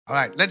All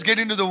right, let's get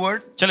into the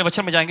word. चलिए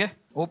वचन में जाएंगे.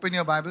 Open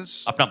your Bibles.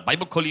 अपना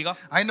Bible खोलिएगा.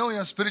 I know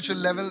your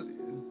spiritual level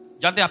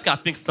जानते हैं आपके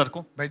आत्मिक स्तर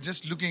को by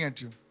just looking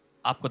at you.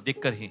 आपको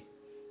देखकर ही.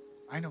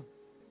 I know.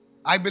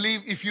 I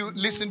believe if you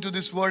listen to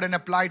this word and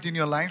apply it in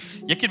your life,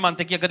 यकीन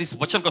मानते हैं कि अगर इस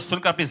वचन को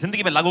सुनकर अपनी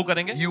जिंदगी में लागू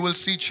करेंगे, you will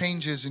see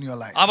changes in your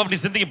life. आप अपनी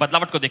जिंदगी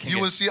बदलावट को देखेंगे.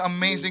 You will see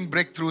amazing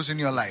breakthroughs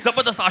in your life.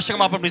 जबरदस्त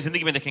आशीर्वाद आप अपनी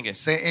जिंदगी में देखेंगे.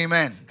 Say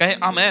amen. कहे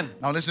आमेन.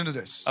 Now listen to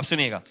this. अब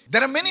सुनिएगा.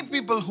 There are many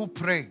people who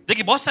pray,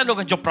 देखिए बहुत सारे लोग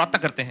हैं जो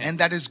प्रार्थना करते हैं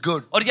and that is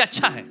good. और ये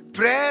अच्छा है.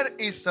 Prayer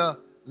is a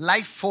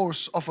life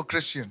force of a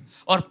Christian.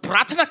 और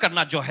प्रार्थना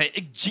करना जो है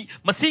एक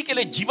मसीह के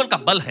लिए जीवन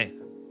का बल है.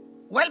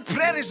 Well,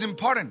 prayer is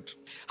important.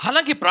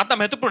 हालांकि प्रार्थना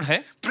महत्वपूर्ण है,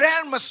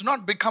 Prayer must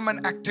not become an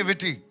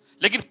activity.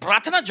 लेकिन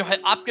प्रार्थना जो है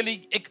आपके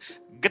लिए एक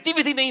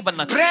गतिविधि नहीं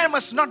बनना चाहिए. Prayer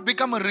must not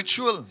become a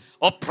ritual.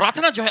 और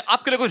प्रार्थना जो है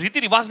आपके लिए कोई रीति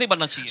रिवाज नहीं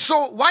बनना चाहिए. So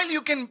while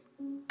you can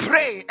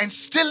pray and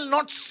still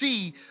not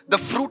see the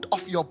fruit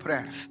of your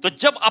prayer, तो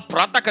जब आप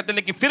प्रार्थना करते हैं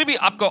लेकिन फिर भी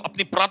आपको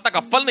अपनी प्रार्थना का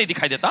फल नहीं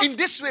दिखाई देता, in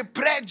this way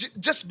prayer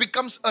just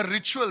becomes a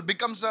ritual,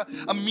 becomes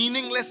a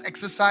meaningless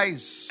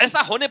exercise.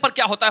 ऐसा होने पर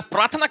क्या होता है,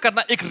 प्रार्थना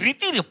करना एक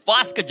रीति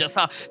रिवाज के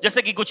जैसा,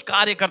 जैसे कि कुछ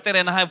कार्य करते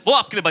रहना है, वो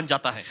आपके लिए बन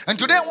जाता है. And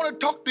today I want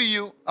to talk to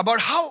you about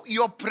how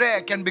your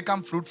prayer can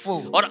become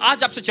fruitful. और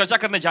आज आपसे चर्चा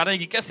करने जा रहे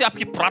हैं कि कैसे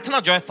आपकी प्रार्थना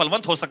जो है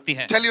फलवंत हो सकती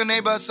है. Tell your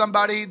neighbor,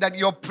 somebody, that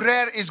your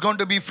prayer is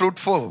going to be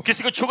fruitful.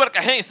 किसी को छूकर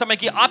कहें इस समय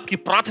कि आपकी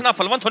प्रार्थना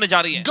फलवंत होने जा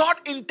रही है.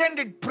 God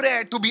intended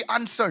prayer to be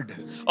answered.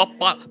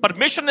 और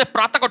परमेश्वर ने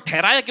प्रार्थना को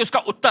ठहराया कि उसका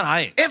उत्तर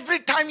आए. Every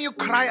time you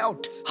cry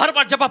out, हर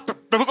बार जब आप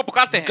प्रभु को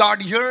पुकारते हैं,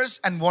 God hears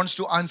and wants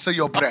to answer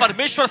your prayer.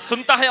 परमेश्वर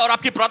सुनता है और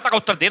आपकी प्रार्थना का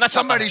उत्तर देना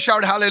चाहता Somebody है.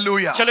 shout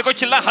hallelujah. चलो कोई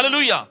चिल्ला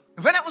hallelujah.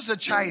 When I was a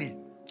child,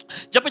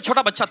 जब मैं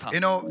छोटा बच्चा था, you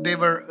know, they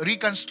were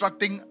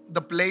reconstructing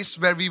the place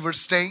where we were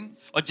staying,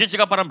 और जिस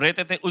जगह पर हम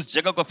रहते थे उस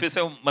जगह को फिर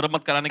से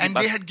मरम्मत कराने की and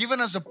they बात had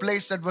given us a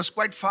place that was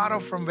quite far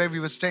off from where we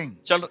were staying.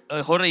 चल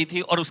हो रही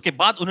थी, और उसके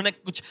बाद उन्होंने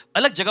कुछ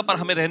अलग जगह पर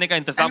हमें रहने का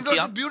इंतजाम And it was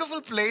किया. a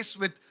beautiful place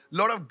with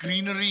lot of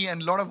greenery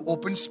and lot of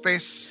open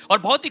space. और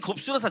बहुत ही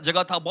खूबसूरत सा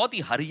जगह था, बहुत ही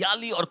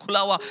हरियाली और खुला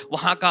हुआ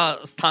वहां का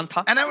स्थान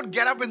था. And I would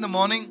get up in the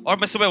morning, और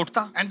मैं सुबह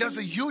उठता, and there was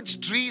a huge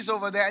trees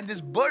over there, and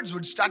these birds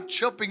would start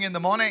chirping in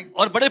the morning.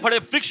 और बड़े बड़े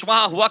वृक्ष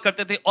वहां हुआ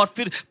करते थे, और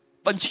फिर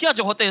पंछियां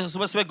जो होते हैं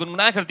सुबह सुबह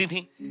गुनगुनाया करती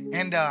थी.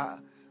 And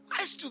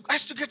I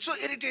used to get so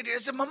irritated. I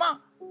said, Mama,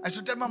 I used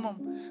to tell my mom,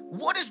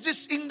 what is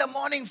this in the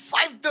morning,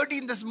 5:30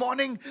 in this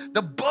morning,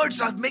 the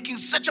birds are making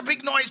such a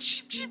big noise.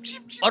 Cheep, cheep,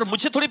 cheep, cheep. और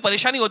मुझे थोड़ी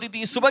परेशानी होती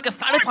थी. सुबह के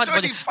 5:30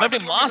 बजे मैं अपनी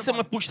माँ से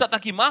मैं पूछता था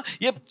कि माँ,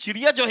 ये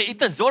चिड़िया जो है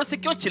इतने जोर से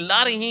क्यों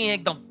चिल्ला रही हैं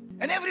एकदम.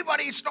 And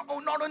everybody, it's not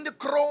on the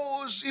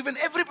crows, even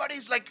everybody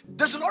is like,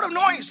 there's a lot of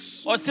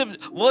noise. और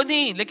सिर्फ वो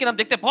नहीं, लेकिन हम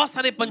देखते हैं बहुत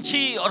सारे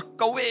पंछी और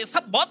कौवे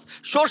सब बहुत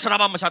शोर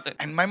शराबा मचाते हैं.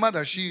 And my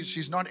mother,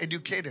 she's not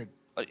educated.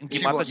 और इनकी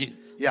She माता was, जी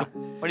yeah.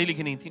 पढ़ी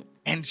लिखी नहीं थी,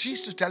 And she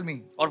used to tell me,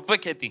 और वो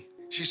कहती,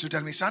 she used to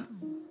tell me, son,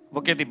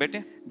 वो कहती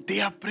बेटे, they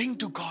are praying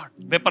to God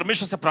वे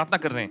परमेश्वर से प्रार्थना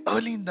कर रहे हैं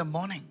early in the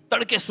morning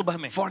तड़के सुबह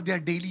में for their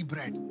daily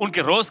bread.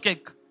 उनके रोज के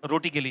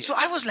रोटी के लिए. So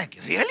I was like,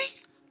 really?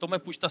 तो मैं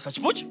पूछता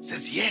सचमुच?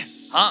 Says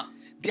yes. हाँ,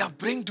 They are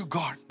praying to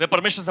God. वे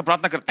परमेश्वर से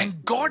प्रार्थना करते हैं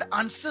And God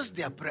answers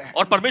their prayer.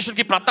 और परमेश्वर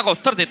की प्रार्थना का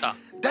उत्तर देता.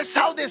 That's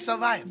how they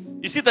survive.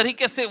 इसी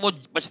तरीके से वो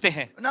बचते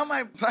हैं. Now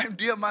my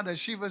dear mother,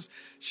 she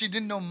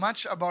didn't know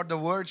much about the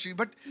word.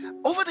 But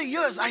over the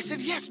years, I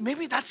said, yes,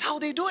 maybe that's how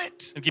they do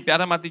it. उनकी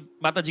प्यारा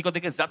माता जी को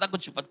देखे ज्यादा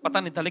कुछ पता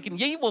नहीं था, लेकिन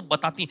यही वो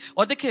बताती.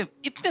 और देखिए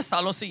इतने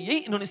सालों से यही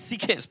इन्होंने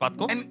सीखे इस बात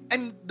को.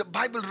 And the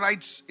Bible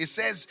writes, it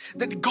says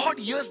that God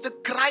hears the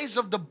cries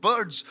of the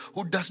birds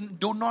who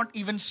do not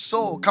even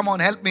sow. Come on,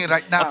 help me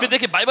right now. और फिर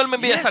देखिए बाइबल में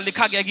भी Yes. ऐसा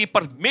लिखा गया कि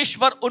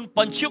परमेश्वर उन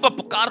पंछियों का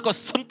पुकार को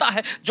सुनता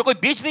है जो कोई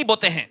बीज नहीं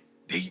बोते हैं.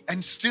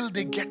 And still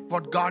they get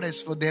what God has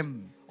for them.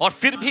 और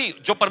फिर भी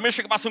जो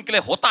परमेश्वर के पास उनके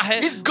लिए होता है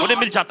If उन्हें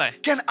मिल God जाता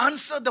है. can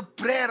answer the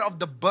prayer of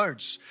the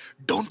birds,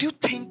 don't you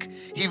think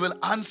He will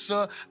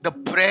answer the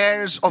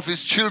prayers of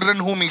His children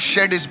whom He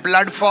shed His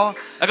blood for?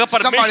 अगर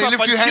Somebody परमेश्वर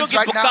lift your पंछियों hands की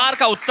right now. पुकार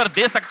का उत्तर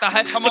दे सकता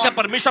है, Come तो क्या on.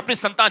 परमेश्वर अपनी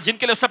संतान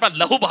जिनके लिए उसने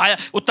अपना लहू बहाया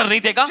उत्तर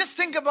नहीं देगा? Just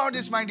think about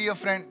this, my dear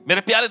friend.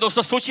 मेरे प्यारे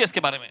दोस्तों, सोचिए इसके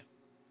बारे में.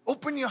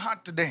 Open your heart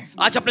today.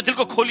 आज अपने दिल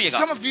को खोलिएगा.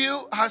 Some of you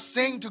are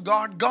saying to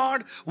God,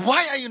 God, why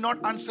are you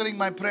not answering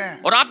my prayer?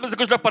 और आप में से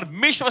कुछ लोग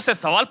परमेश्वर से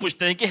सवाल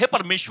पूछते हैं कि हे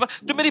परमेश्वर,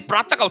 तू मेरी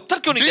प्रार्थना का उत्तर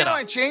क्यों Do नहीं you दे know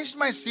रहा? I changed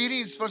my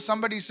series for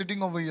somebody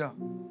sitting over here?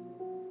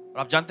 और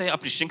आप जानते हैं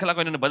अपनी श्रृंखला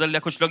को इन्होंने बदल लिया.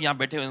 कुछ लोग यहाँ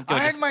बैठे हुए हैं उनकी I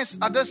वजह had से.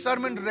 my other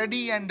sermon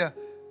ready and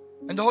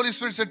the Holy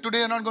Spirit said,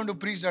 today you're not going to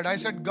preach that. I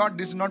said, God,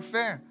 this is not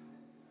fair.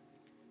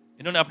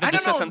 इन्होंने अपने I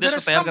don't दूसरे know, संदेश there are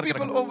को तैयार some करके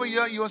people रखा. over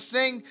here, you are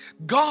saying,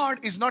 God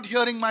is not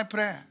hearing my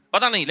prayer.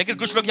 पता नहीं, लेकिन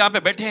कुछ लोग यहाँ पे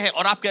बैठे हैं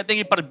और आप कहते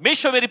हैं कि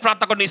परमेश्वर मेरी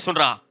प्रार्थना को नहीं सुन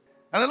रहा.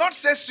 And the Lord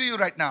says to you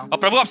right now, और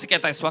प्रभु आपसे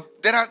कहता है इस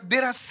वक्त,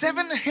 there are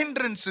 7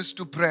 hindrances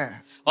to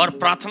prayer. और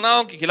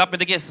प्रार्थनाओं के खिलाफ में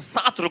देखिए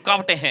 7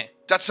 रुकावटें हैं.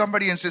 Touch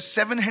somebody and say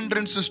 7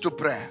 hindrances to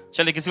prayer.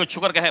 चलिए किसी को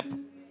छूकर कहे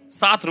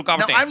 7 Now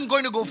रुकावटें. I'm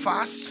going to go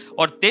fast.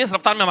 और तेज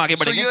रफ्तार में हम आगे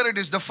So बढ़ेंगे. here it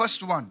is, the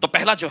first one. तो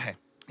पहला जो है,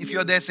 If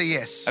you're there, say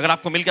yes. अगर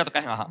आपको मिल गया तो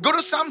कहें हाँ. Go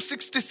to Psalm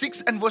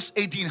 66 and verse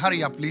 18.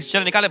 Hurry up, please.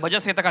 चलिए निकाले भजन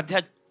संहिता का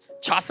अध्याय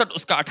 66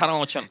 उसका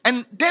 18वां वचन। And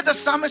there the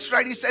psalmist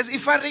writes, he says,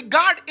 if I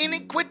regard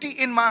iniquity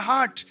in my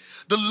heart,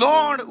 the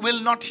Lord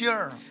will not hear.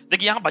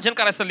 देखिए यहाँ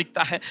भजनकार ऐसा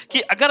लिखता है कि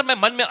अगर मैं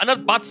मन में अनर्थ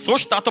बात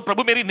सोचता तो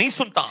प्रभु मेरी नहीं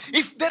सुनता।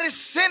 If there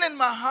is sin in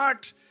my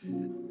heart,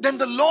 then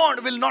the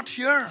Lord will not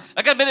hear.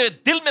 अगर मेरे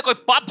दिल में कोई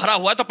पाप भरा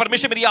हुआ है तो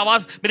परमेश्वर मेरी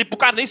आवाज, मेरी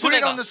पुकार नहीं Put it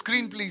सुनेगा। on the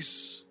screen, please.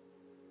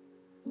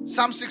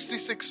 Psalm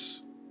 66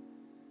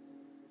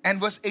 and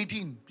verse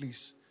 18,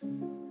 please.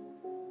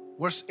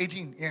 Verse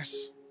 18, yes.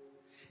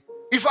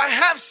 If I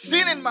have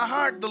sin in my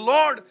heart, the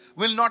Lord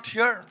will not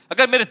hear.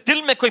 अगर मेरे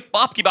दिल में कोई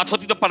पाप की बात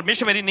होती तो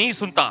परमेश्वर मेरी नहीं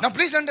सुनता। Now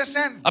please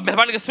understand. अब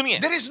मेहरबानी करके सुनिए।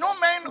 There is no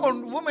man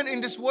or woman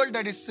in this world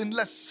that is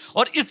sinless.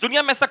 और इस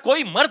दुनिया में ऐसा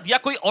कोई मर्द या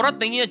कोई औरत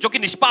नहीं है जो कि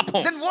निष्पाप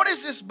हो। Then what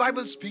is this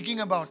Bible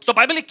speaking about? तो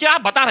बाइबल क्या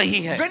बता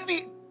रही है? When we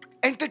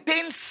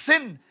entertain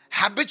sin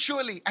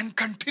habitually and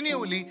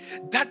continually,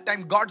 that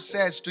time God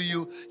says to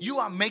you, you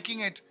are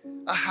making it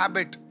a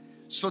habit.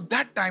 So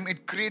that time it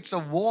creates a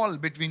wall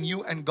between you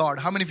and God.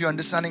 How many of you are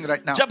understanding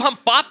right now? जब हम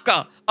पाप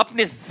का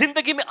अपने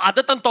जिंदगी में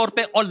आदतन तौर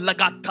पे और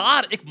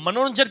लगातार एक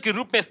मनोरंजन के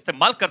रूप में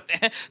इस्तेमाल करते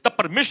हैं, तब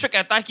परमेश्वर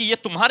कहता है कि ये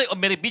तुम्हारे और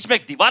मेरे बीच में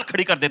एक दीवार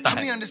खड़ी कर देता How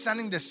many है। are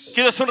understanding this?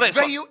 क्या सुन रहे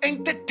Where हैं? you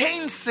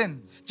entertain sin.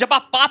 जब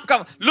आप पाप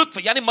का लुत्फ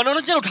यानी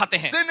मनोरंजन उठाते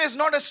हैं Sin is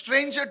not a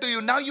stranger to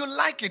you. Now you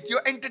like it.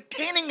 You're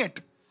entertaining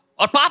it.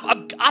 और पाप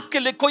अब आपके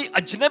लिए कोई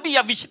अजनबी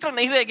या विचित्र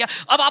नहीं रह गया,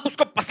 अब आप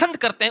उसको पसंद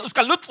करते हैं,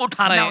 उसका लुत्फ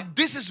उठा रहे Now हैं।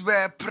 this is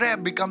where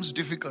prayer becomes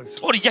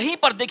difficult. और यहीं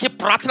पर देखिए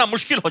प्रार्थना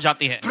मुश्किल हो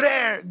जाती है।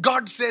 Prayer,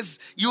 God says,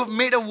 you have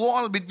made a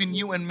wall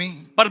between you and me.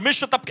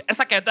 परमेश्वर तब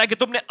ऐसा कहता है कि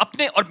तुमने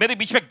अपने और मेरे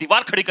बीच में एक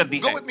दीवार खड़ी कर दी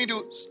Go है। with me to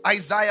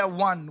Isaiah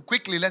 1.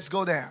 Quickly, let's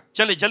go there.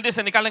 चलिए जल्दी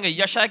से निकालेंगे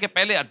यशायाह के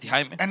पहले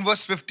अध्याय में And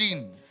verse 15.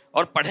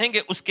 और पढ़ेंगे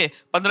उसके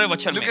 15वें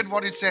वचन Look में। at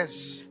what it says.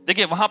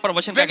 देखिए वहां पर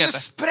वचन क्या When you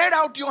कहता है?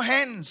 spread out your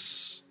hands,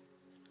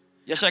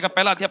 यशायाह का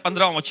पहला अध्याय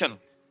 15वां वचन।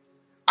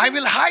 I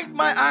will hide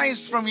my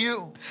eyes from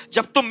you.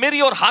 जब तुम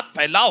मेरी ओर हाथ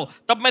फैलाओ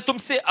तब मैं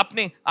तुमसे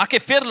अपनी आंखें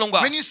फेर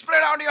लूंगा। When you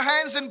spread out your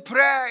hands in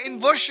prayer,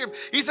 in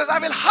worship, He says,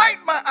 I will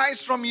hide my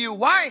eyes from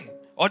you. Why?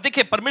 और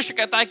देखिए परमेश्वर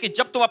कहता है कि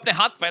जब तुम अपने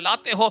हाथ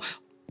फैलाते हो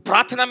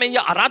प्रार्थना में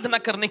या आराधना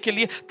करने के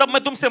लिए, तब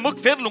मैं तुमसे मुख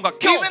फेर लूंगा।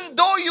 क्यों? Even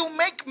though you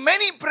make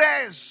many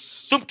prayers,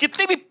 तुम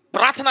कितनी भी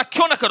प्रार्थना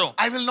क्यों ना करो,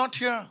 I will not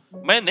hear.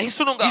 मैं नहीं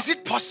सुनूंगा। Is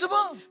it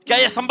possible क्या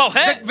यह संभव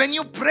है that when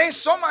you pray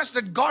so much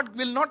that God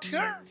will not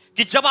hear?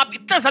 कि जब आप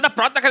इतना ज्यादा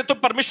प्रार्थना करें तो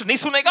परमेश्वर नहीं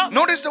सुनेगा?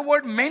 Notice the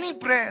word many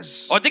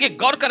prayers. और देखिए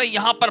गौर करें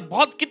यहाँ पर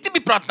बहुत कितनी भी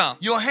प्रार्थना,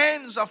 Your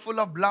hands are full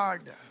of blood.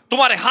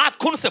 तुम्हारे हाथ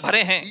खून से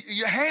भरे हैं।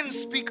 Your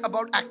hands speak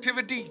about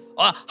activity.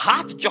 और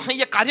हाथ जो है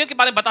ये कार्यों के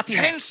बारे में बताती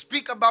है। Hands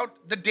speak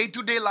about the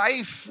day-to-day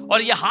life.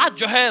 और ये हाथ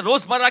जो है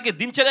रोजमर्रा की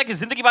दिनचर्या की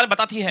जिंदगी के बारे में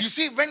बताती है। You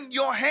see, when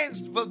your hands,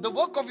 the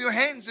work of your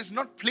hands is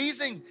not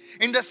pleasing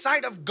in the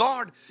sight of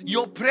God,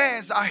 your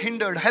prayers are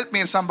hindered. Help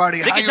me, somebody.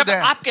 Are देखिए you जब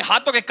there? आपके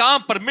हाथों के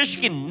काम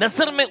परमेश्वर की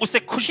नजर में उसे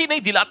खुशी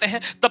नहीं दिलाते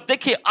हैं, तब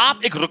देखिए आप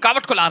एक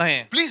रुकावट को ला रहे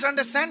हैं। Please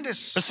understand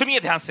this. तो सुनिए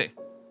ध्यान से।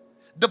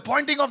 The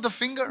pointing of the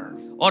finger,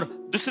 और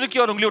दूसरे की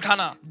ओर उंगली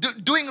उठाना,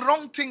 doing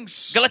wrong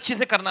things गलत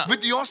चीजें करना,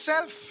 with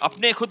yourself,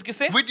 अपने खुद के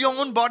से, with your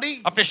own body,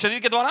 अपने शरीर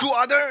के द्वारा, to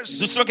others.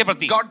 दूसरों के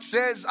प्रति। God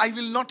says, I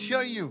will not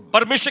hear you.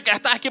 परमेश्वर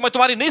कहता है कि मैं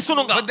तुम्हारी नहीं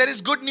सुनूंगा। But there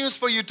is good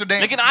news for you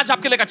today. लेकिन आज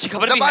आपके लिए एक अच्छी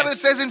खबर The भी है।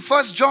 Bible says in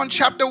 1 John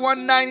chapter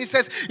 1:9, he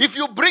says, if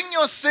you bring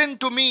your sin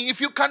to me,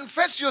 if you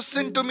confess your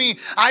sin to me,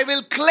 I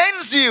will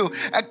cleanse you.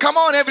 Come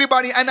on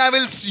everybody, and I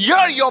will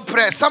hear your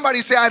prayer.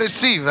 Somebody say, I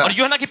receive. और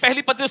यूहन्ना की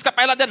पहली पत्री उसका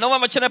पहला अध्याय 9वां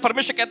वचन है,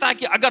 परमेश्वर कहता है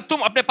कि अगर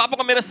तुम अपने पापों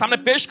को मेरे सामने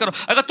पेश करो,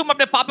 अगर तुम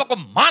अपने पापों को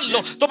मान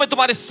लो, तो मैं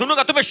तुम्हारी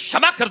सुनूंगा, तुम्हें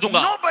क्षमा कर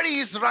दूंगा।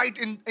 Nobody is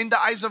right in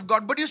the eyes of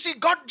God. But you see,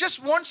 God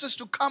just wants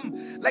us to come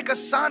like a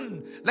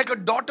son, like a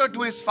daughter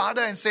to his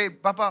father and say,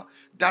 Papa,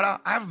 Dada,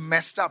 I have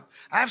messed up.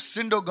 I have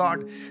sinned, oh God.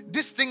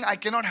 This thing, I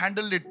cannot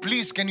handle it.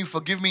 Please, can you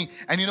forgive me?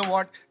 And you know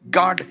what?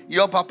 God,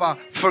 your Papa,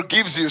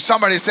 forgives you.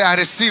 Somebody say,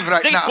 I receive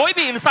right now. कोई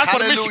भी इंसान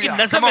परमेश्वर की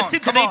Hallelujah. नजर Come में on,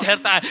 सिद्ध come नहीं on.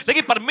 ठहरता है,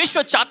 लेकिन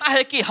परमेश्वर चाहता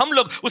है कि हम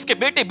लोग उसके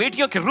बेटे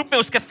बेटियों के रूप में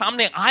उसके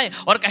सामने आए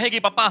और कहें कि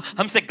पापा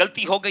हमसे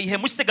गलती हो गई है,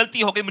 मुझसे गलती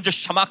हो गई, मुझे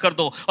क्षमा कर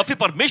दो। और फिर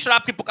परमेश्वर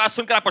आपकी पुकार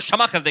सुनकर आपको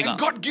क्षमा कर देगा।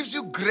 And God gives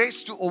you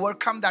grace to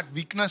overcome that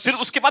weakness. फिर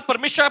उसके बाद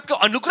परमेश्वर आपको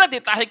अनुग्रह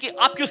देता है कि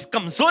आपकी उस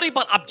कमजोरी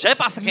पर आप जय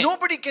पा सकें।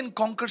 Nobody can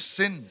conquer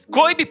sin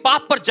कोई भी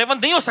पाप पर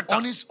जयवंत नहीं हो सकता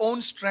on his own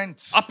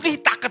strengths. अपनी ही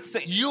ताकत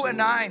से। You and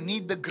I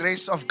need the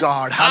grace of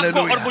God. आपको और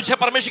Hallelujah. मुझे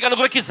परमेश्वर के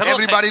अनुग्रह की जरूरत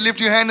है। Everybody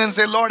lift your hand and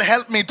say, Lord,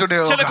 help me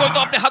today, oh चले कोई तो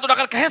God. अपने हाथ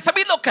उठाकर कहें,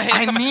 सभी लोग कहें,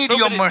 I सब- need तो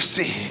your मेरी-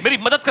 mercy. मेरी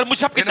मदद कर,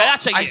 मुझे आपकी You know, दया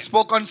I चाहिए।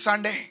 spoke on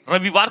Sunday.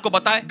 रविवार को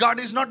बताएं, God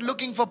is not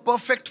looking for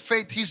perfect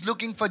faith. He's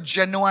looking for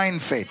genuine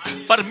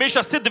faith.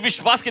 परमेश्वर सिद्ध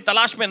विश्वास की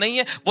तलाश में नहीं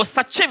है, वो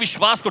सच्चे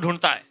विश्वास को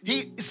ढूंढता है।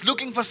 He is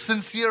looking for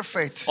sincere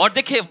faith. और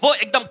देखिए वो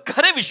एकदम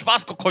खरे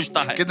विश्वास को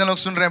खोजता है। कितने लोग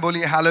सुन रहे हैं?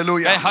 बोलिए hallelujah.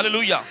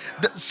 Hallelujah.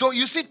 Hallelujah. So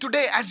you see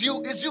today, as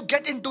you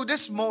get into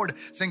this mode,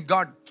 saying,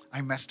 God,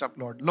 I messed up,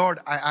 Lord. Lord,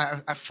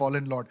 I've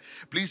fallen, Lord.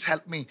 Please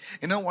help me.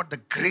 You know what? The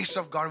grace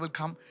of God will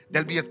come.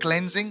 There'll be a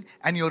cleansing,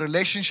 and your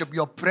relationship,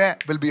 your prayer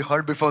will be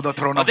heard before the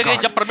throne और of देखिए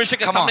God. जब परमेश्वर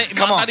के Come on, सामने come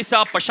on. ईमानदारी से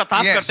आप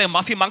पश्चाताप Yes. करते हैं,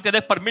 माफी मांगते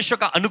हैं, परमेश्वर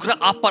का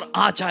अनुग्रह आप पर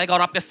आ जाएगा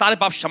और आपके सारे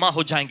पाप क्षमा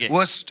हो जाएंगे।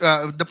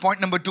 The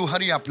point number 2,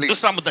 hurry up, please.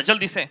 दूसरा मुद्दा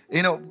जल्दी से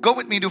You know, go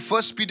with me to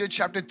 1 Peter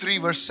chapter 3,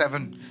 verse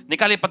 7.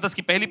 निकालिए पतरस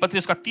की पहली पत्री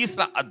उसका 3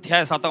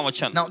 अध्याय 7वां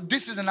वचन। Now,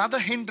 this is another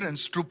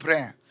hindrance to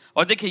prayer,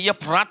 और देखिए यह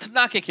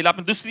प्रार्थना के खिलाफ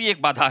में दूसरी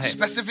एक बाधा है,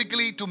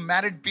 specifically to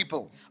married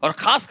people. और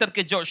खास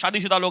करके जो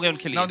शादीशुदा लोग हैं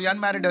उनके Now, लिए। the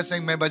unmarried are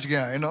saying, मैं बच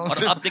गया, you know.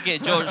 और अब देखिए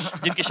जो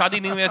जिनकी शादी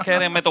नहीं हुई है कह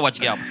रहे हैं मैं तो बच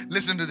गया।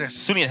 Listen to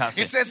this. सुनिए ध्यान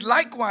से। It says,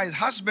 likewise,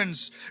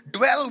 husbands,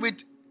 dwell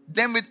with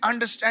them with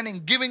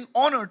understanding, giving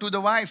honor to the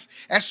wife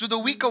as to the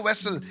weaker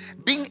vessel,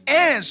 being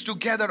heirs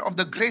together of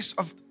the grace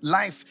of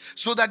life,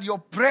 so that your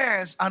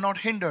prayers are not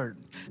hindered.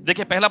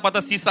 देखिए पहला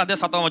पतरस 3 अध्याय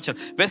 7वां वचन,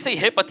 वैसे ही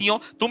हे पतियों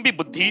तुम भी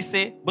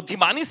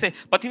बुद्धिमानी से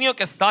पत्नियों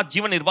के साथ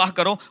जीवन निर्वाह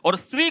करो और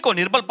स्त्री को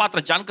निर्बल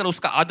पात्र जानकर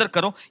उसका आदर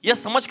करो, यह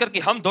समझकर कि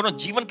हम दोनों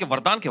जीवन के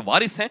वरदान के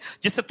वारिस हैं,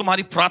 जिससे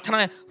तुम्हारी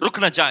प्रार्थनाएं रुक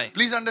न जाए।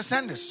 Please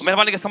understand this.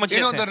 मेहरबानी के समझिए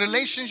You know, इसे। the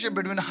relationship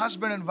between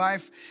husband and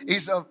wife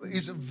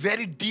is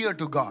very dear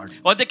to God.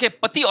 और देखिए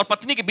पति और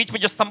पत्नी के बीच में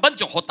जो संबंध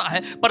जो होता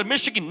है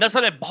परमेश्वर की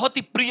नजर में बहुत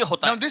ही प्रिय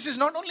होता Now, है। this is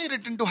not only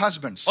written to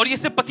husbands, और ये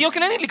सिर्फ पतियों के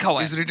लिए नहीं लिखा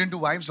हुआ it's है, written to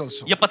wives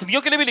also. ये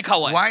पत्नियों के लिए भी लिखा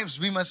हुआ है। Wives,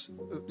 we must,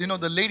 you know,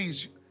 the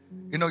ladies,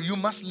 you know, you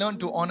must learn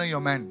to honor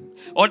your men.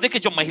 और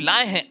देखिए जो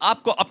महिलाएं हैं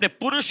आपको अपने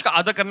पुरुष का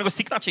आदर करने को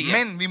सीखना चाहिए,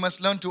 Men, we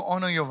must learn to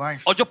honor your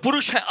wife. और जो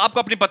पुरुष है आपको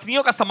अपनी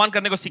पत्नियों का सम्मान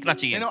करने को सीखना You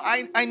चाहिए। know,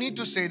 I need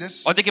to say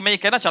this. और देखिए मैं ये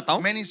कहना चाहता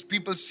हूँ, Many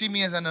people see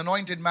me as an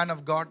anointed man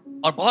of God,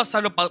 और बहुत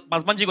सारे लोग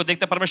पासवान जी को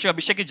देखते हैं परमेश्वर के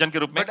अभिषेक के जन के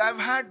रूप में, but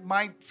I've had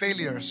my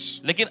failures.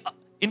 लेकिन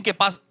इनके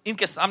पास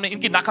इनके सामने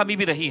इनकी नाकामी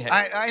भी रही है।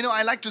 I know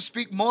I like to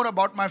speak more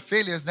about my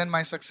failures than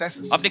my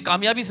successes. अपनी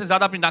कामयाबी से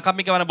ज्यादा अपनी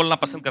नाकामी के बारे में बोलना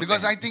पसंद करते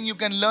Because हैं, I think you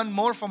can learn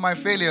more from my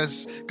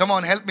failures. Come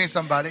on, help me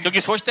somebody.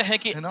 क्योंकि सोचते हैं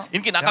कि You know?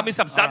 इनकी नाकामी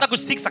से आप Yeah. ज्यादा कुछ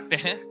सीख सकते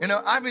हैं। You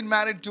know, I've been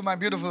married to my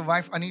beautiful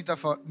wife Anita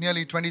for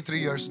nearly 23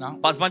 years now.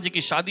 Paswan ji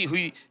की शादी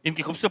हुई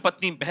इनकी खूबसूरत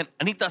पत्नी बहन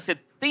अनीता से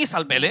 23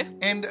 साल पहले,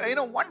 And you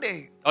know, one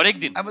day और एक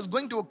दिन I was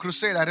going to a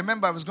crusade. I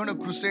remember I was going to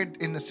a crusade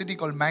in a city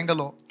called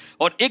Mangalore.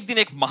 और एक दिन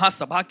एक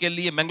महासभा के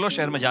लिए मैंगलोर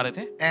शहर में जा रहे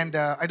थे। And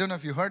I don't know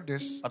if you heard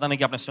this. पता नहीं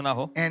कि आपने सुना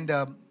हो। And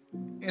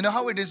you know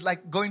how it is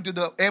like going to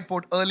the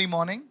airport early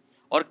morning,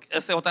 और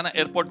ऐसे होता है ना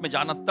एयरपोर्ट में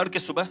जाना तड़के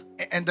सुबह,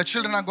 and the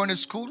children are going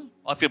to school.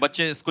 और फिर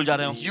बच्चे स्कूल जा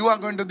रहे हो, You are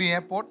going to the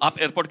airport, आप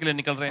एयरपोर्ट के लिए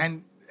निकल रहे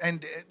हैं,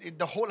 and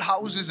the whole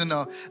house is in a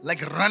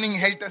like running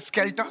helter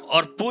skelter.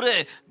 और पूरे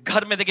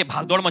घर में देखिए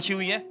भागदौड़ मची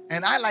हुई है,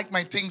 And I like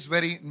my things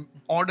very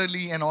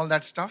orderly and all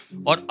that stuff.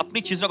 और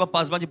अपनी चीजों को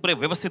पासवान जी पूरे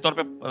व्यवस्थित तौर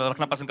पे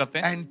रखना पसंद करते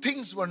हैं। And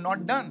things were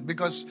not done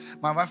because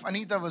my wife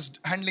Anita was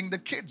handling the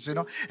kids, you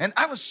know. And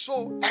I was so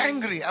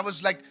angry. I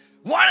was like,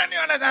 why don't you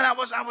understand?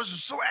 I was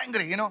so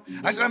angry, you know.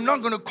 I said, I'm not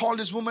going to call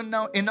this woman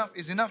now. Enough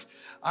is enough.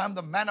 I'm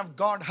the man of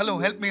God. Hello,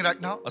 help me right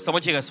now. और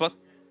समझिएगा इस वक्त,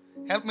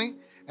 Help me.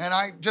 And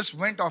I just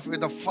went off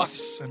with a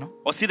fuss, you know.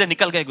 और सीधे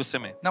निकल गए गुस्से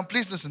में। Now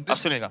please listen. अब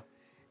This, सुनेगा,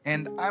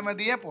 and I'm at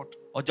the airport.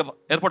 और जब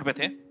एयरपोर्ट पे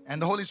थे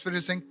And the Holy Spirit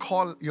is saying,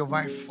 call your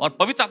wife. और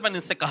पवित्र आत्मा ने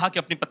इनसे कहा कि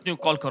अपनी पत्नी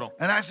को कॉल करो,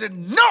 And I said,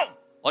 no.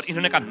 और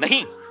इन्होंने कहा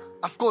नहीं।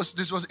 Of course,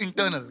 this was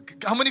internal.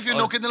 How many of you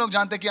know, कितने लोग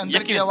जानते हैं कि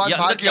अंदर की ये आवाज अंदर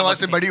बाहर की की आवाज आवाज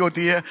से थी। बड़ी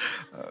होती है?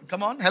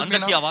 Come on, help me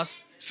अंदर की now. आवाज,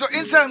 So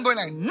instead I'm going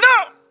like, no.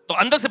 तो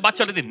अंदर से बात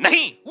चल रही थी,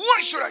 नहीं, Why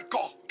should I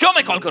call? क्यों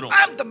मैं कॉल करूं?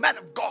 I'm the man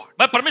of God.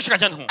 मैं परमेश्वर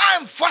का जन हूं,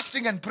 I'm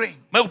fasting and praying.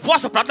 मैं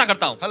उपवास और प्रार्थना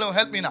करता हूं, Hello,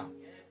 help me now.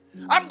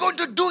 I'm going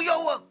to do your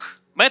work.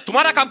 मैं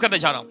तुम्हारा काम करने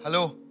जा रहा हूं।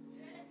 Hello.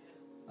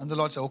 And the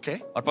Lord said, okay.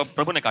 और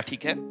प्रभु ने कहा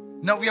ठीक है।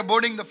 Now we are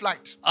boarding the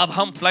flight. अब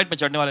हम फ्लाइट में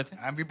चढ़ने वाले थे,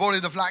 And we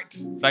boarded the flight.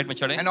 Flight में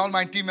चढ़े, And all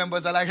my team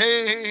members are like, hey,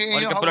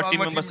 और you इनका know, पूरा how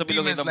टीम our मेंबर सभी team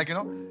लोग is एकदम like, you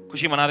know.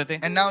 खुशी मना रहे थे।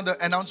 And now the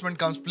announcement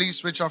comes, please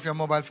switch off your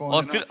mobile phone.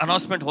 और You know? फिर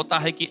अनाउंसमेंट होता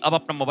है कि अब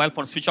अपना मोबाइल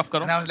फोन स्विच ऑफ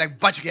करो। And I was like,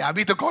 बच गया,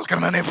 अभी तो call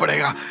करना नहीं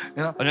पड़ेगा.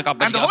 You know? और इन्होंने कहा,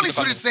 बच And the गया, Holy अभी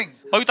तो Spirit is saying,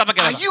 पवित्र आत्मा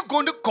कह are रहा था, you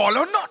going to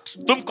call or not?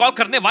 तुम कॉल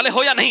करने वाले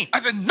हो या नहीं? I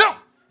said, no.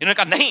 इन्होंने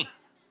कहा नहीं,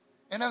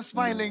 And I'm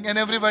smiling and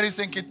everybody's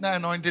saying, कितना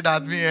anointed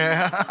आदमी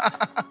है.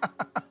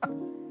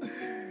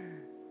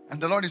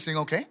 And the Lord is saying,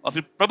 okay, और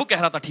फिर प्रभु कह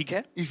रहा था ठीक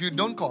है, if you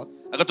don't call,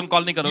 अगर तुम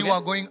कॉल नहीं you करोगे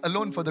are going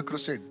alone for the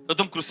crusade. तो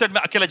तुम क्रूसेड में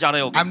अकेले जा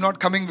रहे होगे, I'm not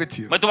coming with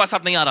you. मैं तुम्हारे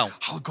साथ नहीं आ रहा हूँ।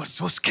 I got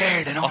so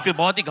scared, you know. और फिर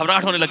बहुत ही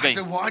घबराहट होने लग I गई।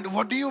 said,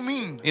 what do you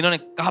mean? इन्होंने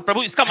कहा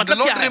प्रभु इसका And the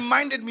मतलब क्या Lord है?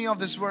 reminded me of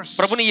this verse.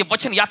 प्रभु ने ये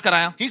वचन याद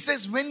कराया, He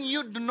says, when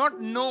you do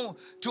not know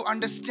to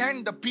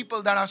understand the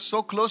people that are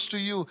so close to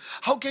you,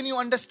 how can you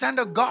understand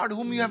a God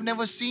whom you have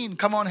never seen?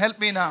 Come on, help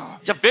me now.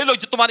 जब वे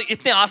लोग जो तुम्हारे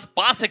इतने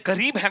आसपास है,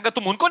 करीब है, अगर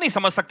तुम उनको नहीं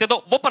समझ सकते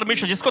तो वो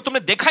परमेश्वर जिसको तुमने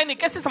देखा ही नहीं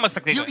कैसे समझ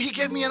सकते हो? He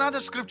gave me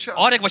another scripture.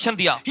 और एक वचन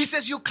दिया, He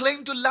says, you claim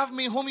to love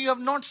me whom you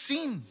have not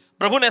seen.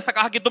 प्रभु ने ऐसा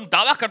कहा कि तुम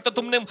दावा करते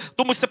हो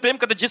तुम मुझसे प्रेम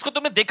करते हो जिसको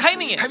तुमने देखा ही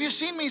नहीं है। Have you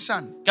seen me,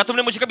 son? क्या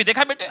तुमने मुझे कभी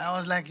देखा है बेटे? I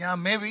was like, yeah,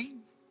 maybe.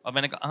 और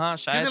मैंने कहा हाँ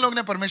कितने शायद। लोग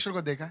ने परमेश्वर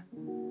को देखा है?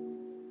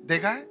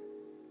 देखा है?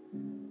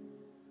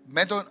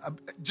 मैं तो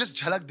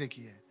जस्ट झलक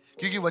देखी है,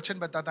 क्योंकि वचन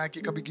बताता है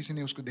कि कभी किसी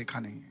ने उसको देखा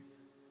नहीं है.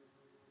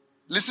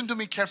 listen to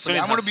me carefully.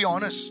 सुनिए I'm going to ध्यान be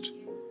honest.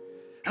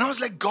 And I was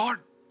like, God.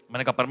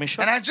 मैंने कहा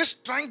परमेश्वर, And I was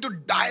just trying to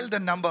dial the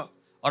number.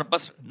 और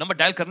बस नंबर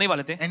डायल करने ही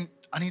वाले थे, And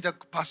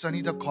Pastor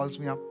Anita calls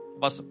me up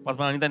बस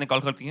पासवान अनीता ने कॉल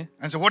करती है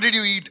and said, what did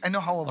you eat? I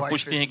know how a और wife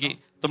पूछती हैं is. कि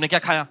तुमने क्या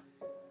खाया,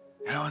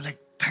 And I was like,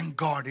 thank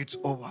God it's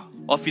over.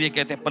 और फिर ये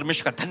कहते हैं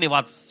परमेश्वर का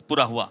धन्यवाद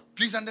पूरा हुआ.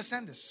 Please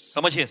understand this.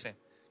 समझिए इसे,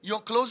 Your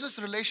closest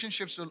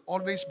relationships will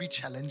always be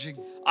challenging.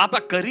 आपका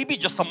करीबी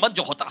जो संबंध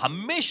जो होता है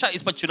हमेशा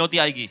इस पर चुनौती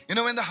आएगी. You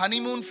know, when the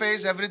honeymoon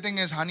phase, everything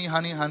is honey,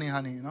 honey, honey,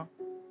 honey, you know.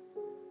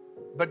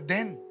 But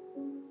then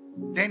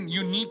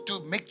you need to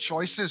make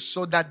choices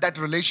so that that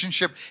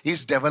relationship is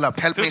developed.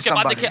 Help फिर me उसके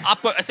बाद somebody. देखिए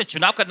आपको ऐसे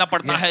चुनाव करना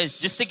पड़ता है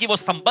Yes. जिससे कि वो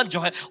संबंध जो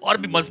है और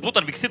भी मजबूत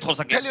और विकसित हो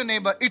सके. Tell your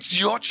neighbor, it's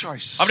your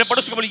choice. अपने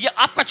पड़ोसी को बोलिए ये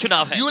आपका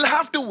चुनाव है, You will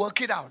have to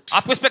work it out.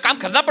 आपको इस पे काम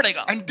करना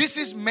पड़ेगा. And this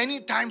is many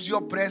times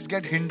your prayers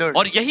get hindered.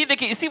 और यही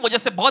देखिए इसी वजह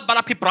से बहुत बार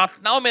आपकी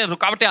प्रार्थनाओं में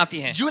रुकावटें आती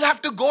हैं. You will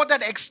have to go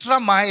that extra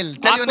mile.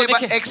 Tell your आपको neighbor,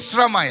 देखिए-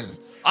 extra mile.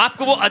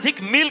 आपको वो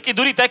अधिक मील की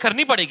दूरी तय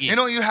करनी पड़ेगी. You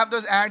know, you have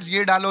those ads,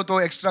 ये डालो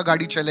तो extra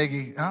गाड़ी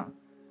चलेगी. Huh?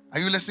 Are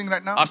you listening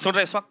right now? आप सुन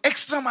रहे हैं इस वक्त?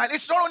 Extra mile.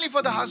 It's not only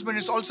for the husband,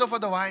 it's also for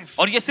the wife.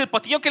 और ये सिर्फ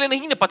पतियों के लिए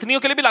नहीं है, पत्नियों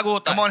के लिए भी लागू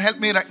होता Come है. on,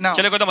 help me right now.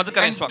 चलिए कोई तो मदद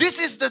करें And इस वक्त. this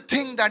is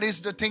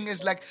the thing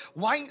is like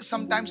why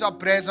sometimes our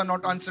prayers are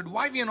not answered.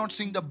 Why we are not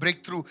seeing the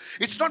breakthrough.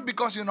 It's not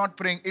because you're not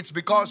praying. It's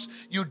because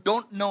you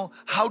don't know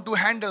how to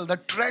handle the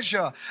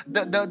treasure,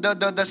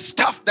 the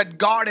stuff that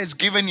God has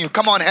given you.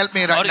 Come on, help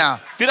me right और now.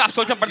 फिर आप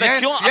सोचना पड़ता है Yes,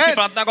 क्यों आपकी yes.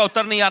 प्रार्थना का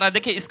उत्तर नहीं आ रहा है.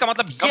 देखिए इसका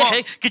मतलब Come ये on.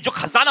 है कि जो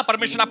खजाना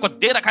परमेश्वर ने आपको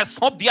दे रखा है,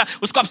 सौंप दिया,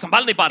 उसको आप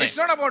संभाल नहीं पा It's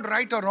रहे. not about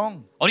right or wrong.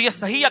 और ये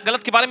सही या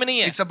गलत के बारे में नहीं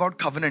है, It's about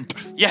covenant.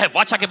 ये है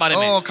वाचा के बारे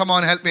में. Oh, come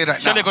on, help me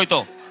right चलिए now. कोई तो,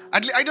 I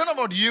don't know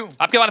about you,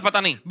 आपके बारे में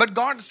पता नहीं. but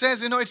God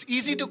says, you know, it's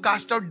easy to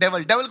cast out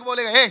devil. Devil को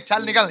बोलेगा, hey,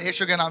 चल निकल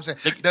यीशु के नाम से.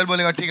 Devil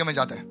बोलेगा, ठीक है मैं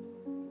जाता है.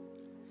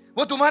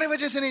 वो तुम्हारे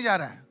वजह से नहीं जा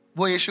रहा है,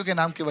 वो यीशु के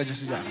नाम की वजह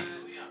से जा रहा है.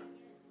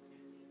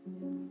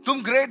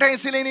 तुम ग्रेट है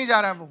इसीलिए नहीं जा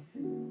रहा है वो.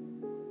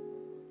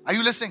 Are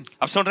you listening?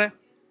 आप सुन रहे हैं?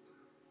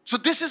 So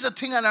this is the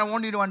thing that I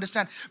want you to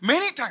understand.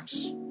 Many times,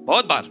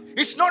 बहुत बार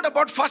it's not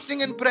about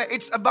fasting and prayer.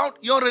 It's about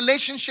your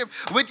relationship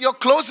with your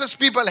closest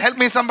people. Help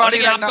me और somebody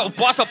देखिए right आपका now.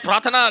 उपवास और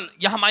प्रार्थना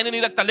यहाँ मायने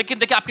नहीं रखता, लेकिन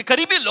देखिए आपके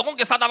करीबी लोगों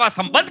के साथ आपका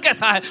संबंध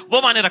कैसा है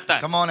वो मायने रखता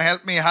है. Come on,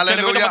 help me.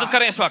 चलिए कोई तो मदद Hallelujah.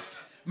 करें इस वक्त.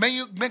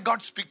 May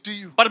God speak to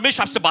you.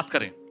 परमेश्वर आपसे बात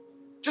करें,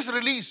 Just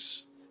release.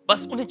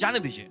 बस उन्हें जाने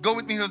दीजिए. Go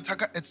with me to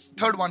it's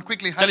third one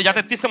quickly. चलिए जाते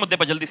हैं तीसरे मुद्दे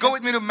पर जल्दी से. Go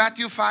with me to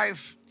Matthew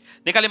 5,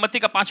 निकालिए मत्ती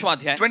का 5वां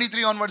अध्याय,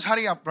 23 onwards.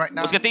 Hurry up right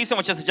now. उसके 23वें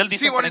वचन से जल्दी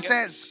See से what it पढ़ेंगे.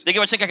 says.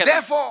 देखिए वचन क्या कहता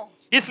है. Therefore,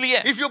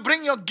 इसलिए if you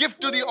bring your gift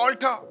to the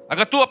altar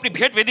अगर तू अपनी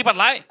भेंट वेदी पर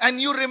लाए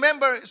and you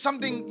remember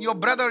something, your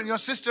brother,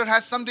 your sister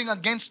has something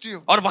against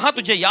you. और वहां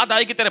तुझे याद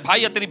आए कि तेरे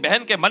भाई या तेरी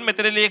बहन के मन में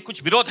तेरे लिए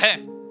कुछ विरोध है,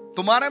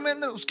 तुम्हारे में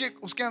अंदर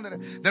उसके अंदर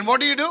है. Then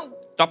what do?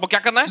 तो आपको क्या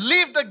करना है?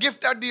 Leave the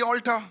gift at the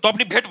altar. तो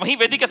अपनी भेंट वहीं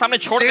वेदी के सामने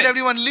छोड़ Say it they.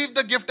 everyone, leave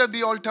the gift at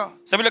the altar.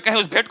 सभी लोग कहें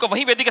उस भेंट को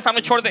वहीं वेदी के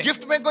सामने छोड़ दे.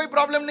 Gift में कोई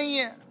problem नहीं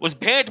है. उस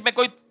भेंट में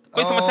कोई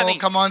समस्या Oh, नहीं.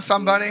 come on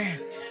somebody.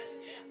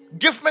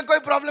 Gift में कोई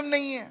problem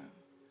नहीं है.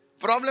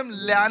 Problem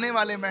लाने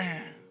वाले में है.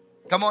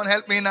 Come on,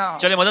 help me now.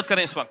 चलिए मदद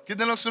करें इस वक्त.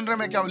 कितने लोग सुन रहे हैं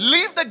मैं क्या?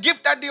 Leave the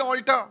gift at the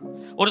altar.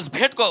 और उस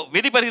भेंट को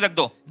वेदी पर ही रख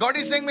दो. God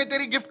is saying मैं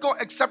तेरी gift को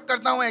accept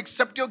करता हूँ,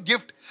 accept your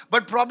gift,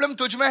 but problem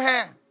तुझ में है.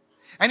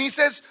 And He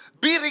says,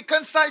 be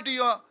reconciled to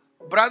your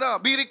brother,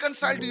 be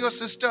reconciled to your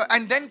sister,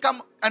 and then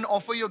come and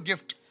offer your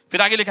gift.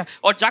 फिर आगे लिखा है,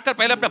 और जाकर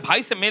पहले अपने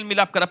भाई से मेल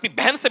मिलाप कर, अपनी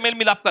बहन से मेल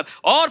मिलाप कर,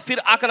 और फिर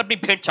आकर अपनी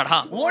भेंट चढ़ा.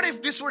 What if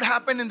this would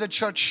happen in the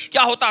church?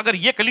 क्या होता अगर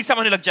ये कलीसिया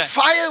में होने लग जाए?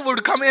 Fire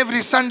would come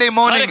every Sunday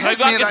morning. Her Help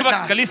me रविवार के right सुबह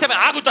now. कलीसिया में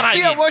आग उतर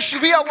See,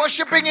 आएगी. we are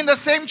worshiping in the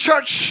same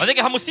church, और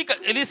देखिए हम उसी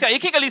कलीसिया,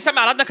 एक ही कलीसिया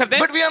में आराधना करते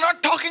हैं, but we are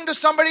not talking to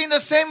somebody in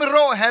the same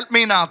row. Help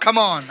me now. Come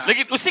on.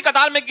 लेकिन उसी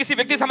कतार में किसी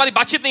व्यक्ति से हमारी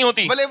बातचीत नहीं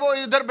होती. भले वो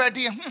इधर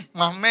बैठी है,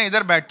 मैं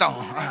इधर बैठता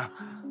हूँ.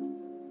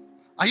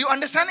 Are you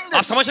understanding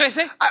आप this? समझ रहे हैं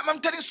इसे? I'm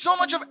telling so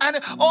much of, and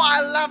oh, I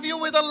love you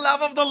with the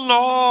love of the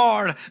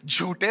Lord.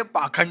 झूठे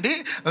पाखंडी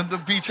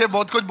पीछे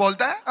बहुत कुछ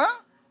बोलता है. हाँ?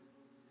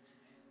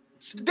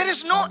 There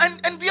is no,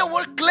 and we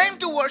are claim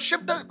to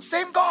worship the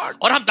same God.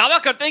 और हम दावा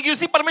करते हैं कि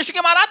उसी परमेश्वर की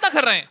हम आराधना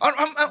कर रहे हैं. और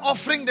हम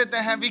offering देते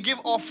हैं, we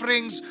give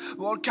offerings,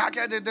 और क्या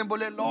क्या देते हैं,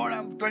 बोले Lord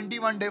I'm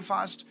 21 day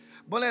fast,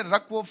 बोले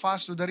रख वो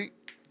fast उधर ही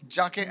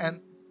जाके and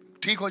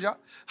ठीक हो जा.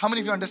 How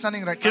many of you are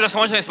understanding right now? किधर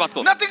समझ रहे हैं इस बात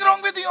को? Nothing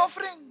wrong with the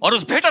offering. और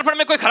उस भेंट अर्पण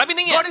में कोई खराबी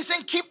नहीं है. God is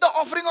saying keep the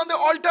offering on the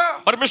altar.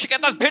 परमेश्वर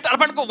कहता है उस भेंट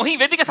अर्पण को वहीं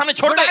वेदी के सामने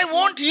छोड़ But they. I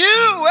want you.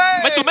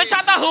 Hey. मैं तुम्हें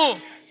चाहता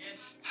हूँ.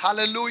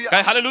 Hallelujah.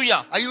 कहे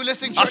हालेलुया. Are you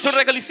listening, आप church? सुन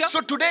रहे कलीसिया?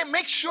 So today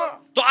make sure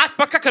तो आज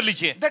पक्का कर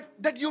लीजिए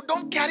that you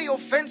don't carry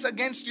offense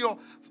against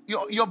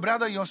your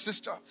brother, your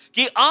sister.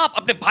 कि आप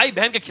अपने भाई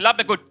बहन के खिलाफ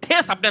में कोई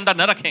ठेस अपने अंदर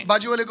न रखें.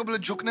 बाजू वाले को बोले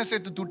झुकने से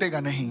तो टूटेगा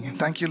नहीं.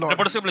 Thank you, अपने Lord.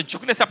 पड़ोसी को बोले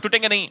झुकने से आप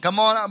टूटेंगे नहीं.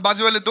 Come on,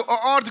 बाजू वाले तो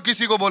और तो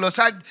किसी को बोलो.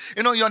 Sad,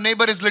 your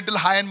neighbor is little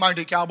high and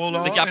mighty. क्या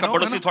बोलो? देखिए आपका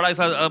पड़ोसी थोड़ा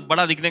सा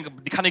बड़ा दिखाने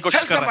की कोशिश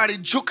Tell कर रहा है.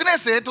 somebody झुकने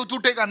से तो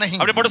टूटेगा नहीं.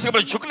 अपने पड़ोसी को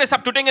बोले झुकने से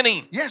आप टूटेंगे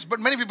नहीं. Yes, but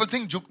many people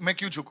think मैं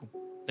क्यों झुकूं?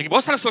 लेकिन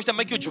बहुत सारे सोचते हैं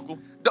मैं क्यों झुकूं.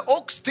 The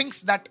oak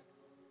thinks that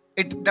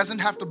it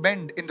doesn't have to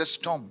bend in the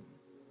storm.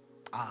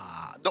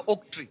 The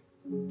oak tree.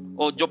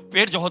 वो जो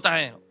पेड़ जो होता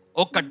है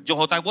ओक जो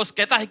होता है वो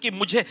कहता है कि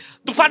मुझे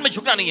तूफान में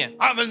झुकना नहीं है,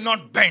 I will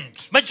not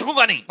bend. मैं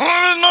झुकूंगा नहीं, I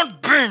will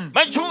not bend.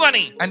 मैं झुकूंगा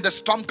नहीं, And the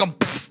storm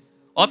comes.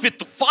 और फिर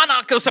तूफान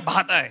आकर उसे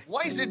बहाता है।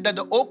 Why is it that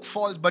the oak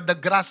falls but the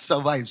grass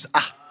survives?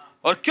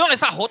 और क्यों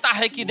ऐसा होता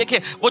है कि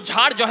देखिए वो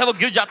झाड़ जो है वो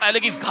गिर जाता है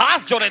लेकिन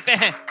घास जो रहते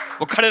हैं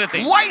वो खड़े रहते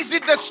हैं। Why is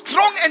it the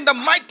strong and the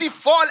mighty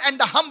fall and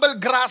the humble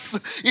grass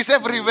is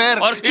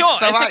everywhere? और It क्यों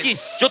ऐसे कि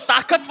survives. जो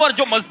ताकतवर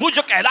जो मजबूत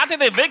जो कहलाते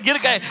थे वे गिर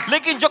गए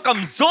लेकिन जो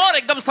कमजोर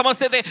एकदम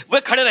समझते थे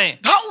वे खड़े रहे।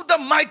 How the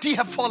mighty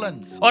have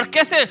fallen. और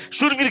कैसे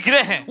शूरवीर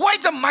गिरे हैं, Why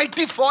the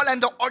mighty fall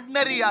and the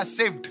ordinary are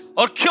saved.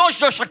 और क्यों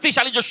जो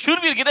शक्तिशाली जो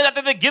शूरवीर गिरे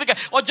जाते थे गिर गए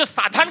और जो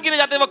साधारण गिरे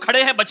जाते थे वो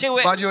खड़े हैं बचे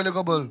हुए। बाजू वाले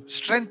को बोल,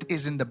 strength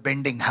is in the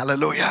bending.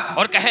 Hallelujah.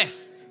 और कहें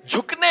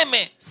झुकने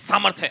में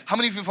सामर्थ्य है। How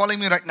many of you following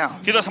me right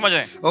now? कितना समझ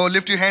रहे हैं? Oh,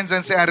 lift your hands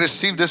and say, I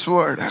receive this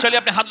word. चलिए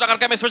अपने हाथ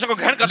उठाकर मैं इस वचन को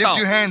ग्रहण करता Lift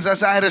your हूँ। hands and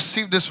say, I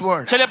receive this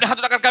word. चलिए अपने हाथ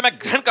उठाकर मैं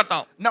ग्रहण करता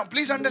हूँ। Now,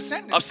 please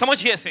understand अब this.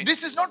 समझिए इसे।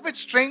 This is not with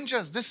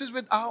strangers. This is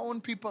with our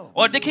own people.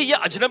 और देखिए ये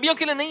अजनबियों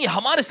के लिए नहीं,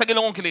 हमारे सगे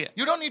लोगों के लिए।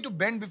 You don't need to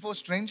bend before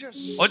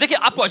strangers. और देखिए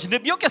आपको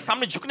अजनबियों के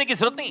सामने झुकने की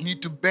जरूरत You नहीं,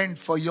 need to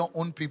bend for your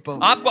own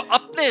people. आपको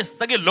अपने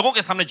सगे लोगों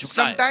के सामने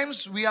झुकना है।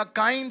 Sometimes we are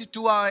kind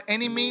to our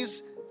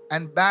enemies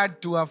and bad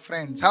to our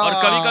friends. और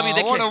कभी-कभी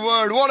देखिए- What a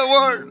word! What a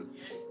word!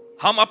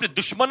 हम अपने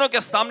दुश्मनों के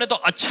सामने तो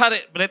अच्छा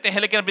रहते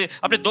हैं लेकिन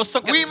अपने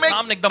दोस्तों के We make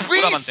सामने एकदम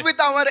बुरा peace बनते हैं।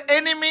 with our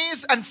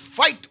enemies and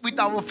fight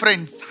with our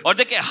friends. और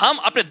देखिए हम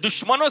अपने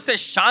दुश्मनों से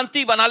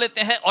शांति बना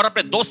लेते हैं और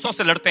अपने दोस्तों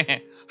से लड़ते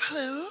हैं।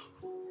 Hello?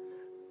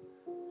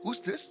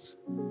 Who's this?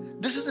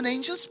 This is an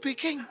angel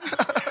speaking.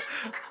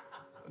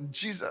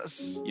 Jesus.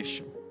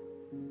 यीशु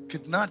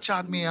कितना अच्छा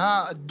आदमी है,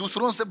 हाँ,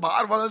 दूसरों से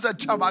बाहर वालों से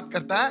अच्छा बात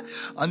करता है,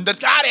 अंदर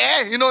क्या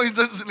रे? You know, he's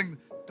just like,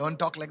 don't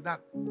talk like that.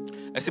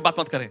 ऐसी बात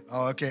मत करें।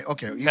 Oh, okay,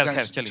 okay. You खैर, guys,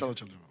 खैर, चलिए। चलो,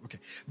 चलो. Okay.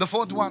 The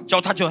fourth one.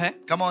 चौथा जो है,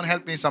 Come on, help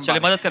me चलिए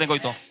somebody. मदद करें कोई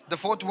तो। The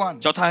fourth one.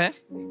 चौथा है,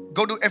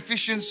 Go to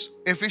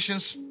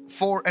Ephesians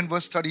 4 and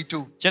verse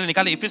 32. चलिए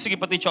निकालिए इफिसियों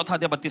की पत्री चौथा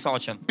अध्याय 32वां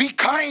वचन। Be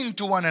kind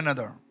to one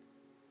another,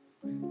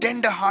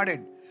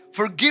 tender-hearted,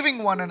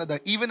 forgiving one another,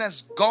 even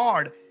as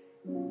God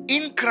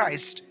in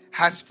Christ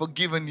has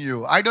forgiven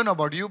you. I don't know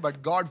about you,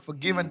 but God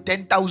forgiven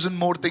 10,000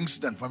 more things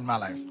than from my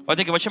life. और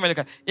देखिए वचन में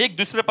लिखा है, एक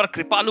दूसरे पर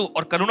कृपालु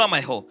और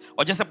करुणामय हो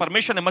और जैसे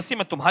परमेश्वर ने मसीह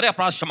में तुम्हारे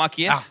अपराध क्षमा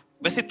किए हाँ।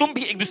 वैसे तुम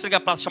भी एक दूसरे के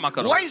अपराध क्षमा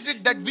करो। Why is it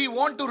that we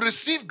want to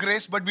receive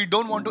grace, but we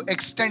don't want to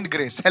extend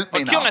grace? Help me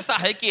और क्यों now. ऐसा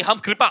है कि हम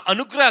कृपा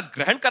अनुग्रह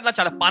ग्रहण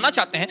करना पाना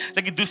चाहते हैं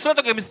लेकिन दूसरों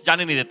तक हम इसे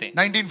जाने नहीं देते।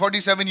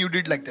 1947, you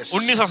did like this.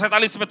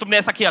 1947 में तुमने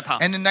ऐसा किया था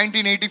And in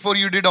 1984,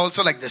 you did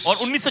also like this. और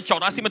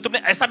 1984 में तुमने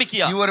ऐसा भी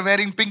किया You were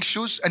wearing pink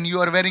shoes and you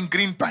are wearing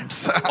green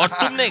pants. और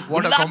तुमने What a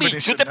गुलाबी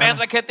combination. जूते पहन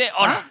रखे थे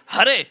और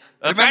हरे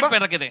पैंट Remember?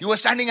 पहन रखे थे। You were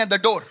standing at the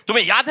door.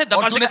 तुम्हें याद है और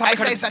दरवाजे तूने के सामने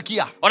ऐसा खड़े ऐसा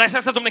किया. और ऐसा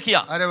ऐसा तुमने किया।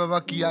 अरे बाबा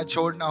किया,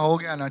 छोड़ना, हो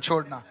गया ना,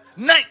 छोड़ना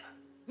नहीं,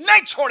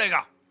 नहीं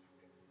छोड़ेगा,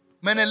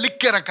 मैंने लिख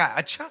के रखा है।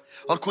 अच्छा,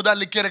 और खुदा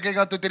लिख के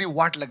रखेगा तो तेरी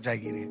वाट लग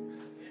जाएगी रे।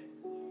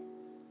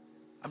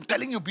 I'm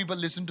telling you, people,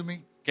 listen to me.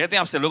 कहते हैं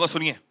आपसे लोगों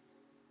सुनिए,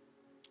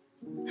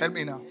 Help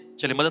me now.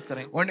 चलिए मदद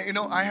करें। One, you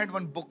know, I had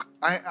one book.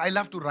 I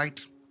love to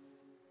write.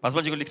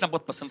 Paswan ji को लिखना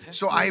बहुत पसंद है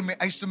So I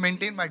used to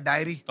maintain my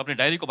diary. तो अपनी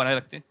डायरी को बनाए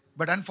रखते हैं।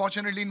 But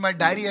unfortunately, in my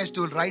diary, I used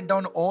to write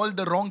down all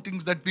the wrong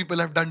things that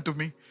people have done to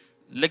me.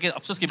 लेकिन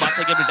अफसोस की बात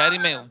है कि अपनी डायरी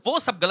में वो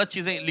सब गलत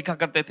चीजें लिखा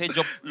करते थे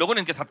जो लोगों ने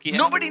इनके साथ की है।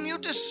 Nobody knew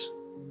this.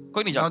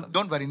 कोई नहीं Now, जानता।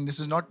 don't worry, this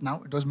is not now.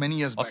 It was many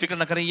years और back.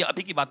 फिक्र न करें, ये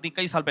अभी की बात नहीं,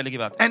 कई साल पहले की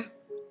बात है। And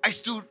I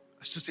used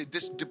to say,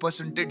 this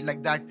person did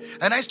like that.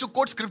 And I used to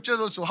quote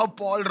scriptures also. How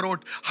Paul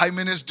wrote,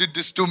 Hymenaeus did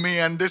this to me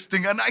and this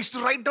thing. And I used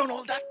to write down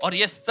all that. और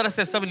ये इस तरह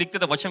से सब लिखते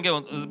थे वचन के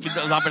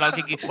वहां पे डाल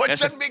के कि ऐसे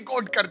वचन भी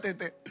quote करते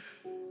थे.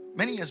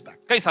 Many years back.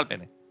 कई साल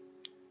पहले।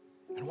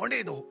 And one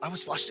day though, I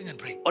was fasting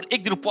and praying. और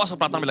एक दिन उपवास और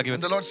प्रार्थना में लगे हुए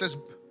And थे the Lord says,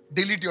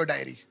 delete your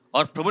diary.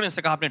 और प्रभु ने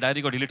इनसे कहा अपने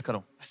डायरी को डिलीट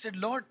करो। I said,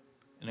 Lord,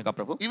 इन्होंने कहा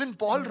प्रभु, even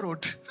Paul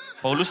wrote.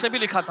 पौलुस ने भी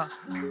लिखा था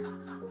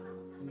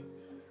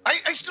I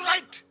used to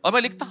write. और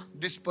मैं लिखता,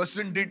 This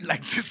person did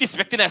like इस this.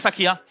 व्यक्ति ने ऐसा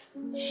किया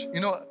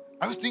You know,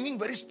 I was thinking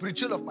very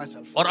spiritual of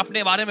myself. और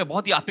अपने बारे में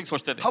बहुत ही आत्मिक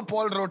सोचते थे। How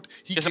Paul wrote,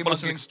 he कैसे came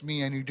पौलुस ने against me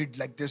and he did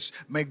like this.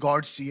 May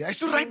God see. I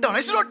used to write down.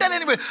 I used to not tell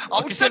anybody.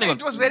 Outside नहीं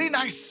it was very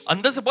nice.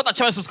 अंदर से बहुत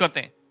अच्छा महसूस करते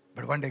हैं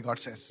But one day God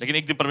says, लेकिन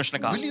एक दिन परमेश्वर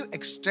ने कहा, will you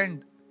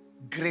extend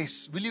grace?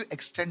 Will you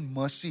extend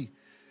mercy?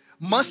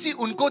 Mercy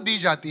उनको दी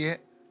जाती है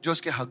जो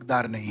उसके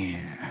हकदार नहीं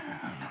है.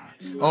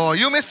 Oh,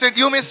 you missed it.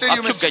 You missed it. आप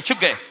You चुप missed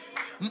गए it.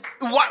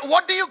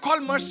 What do you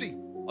call mercy?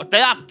 और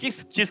दया आप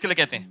किस चीज के लिए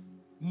कहते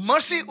हैं?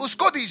 Mercy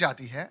उसको दी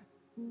जाती है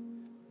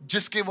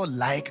जिसके वो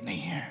लायक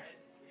नहीं है.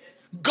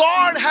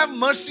 God have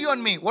mercy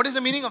on me. What is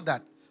the meaning of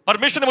that?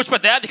 परमेश्वर ने मुझ पर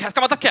दया दिखाई,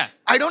 इसका मतलब क्या है?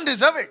 I don't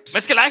deserve it. मैं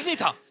इसके लायक नहीं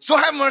था, So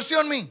have mercy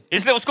on me.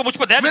 इसलिए उसको मुझ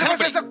पर दया मेरे दिखानी पास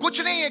पड़ी। ऐसा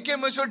कुछ नहीं है कि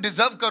मैं इसको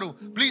डिजर्व करूं.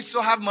 Please,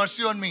 so have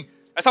mercy on me.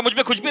 ऐसा मुझ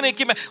में कुछ भी नहीं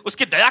कि मैं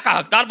उसकी दया का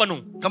हकदार बनूं।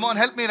 Come on,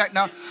 help me right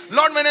now.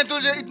 Lord, मैंने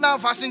तुझे इतना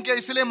फास्टिंग किया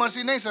इसलिए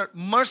mercy नहीं sir.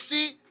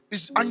 Mercy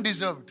is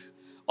undeserved.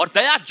 और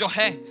दया जो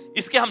है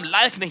इसके हम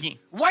लायक नहीं।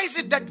 Why is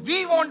it that we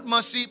want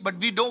mercy but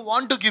we don't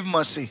want to give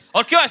mercy?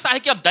 और क्यों ऐसा है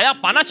कि हम दया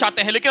पाना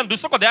चाहते हैं लेकिन हम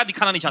दूसरों को दया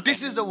दिखाना नहीं चाहते?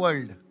 This is the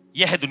world.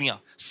 यह है दुनिया।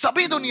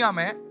 सभी दुनिया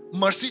में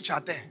mercy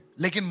चाहते हैं,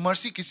 लेकिन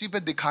मर्सी किसी पे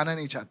दिखाना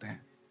नहीं चाहते हैं.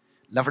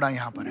 लफड़ा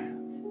यहां पर है.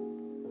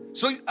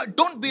 So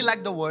don't be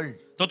like the world.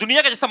 तो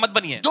दुनिया के जैसा मत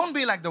बनिए. Don't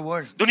be like the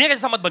world. दुनिया के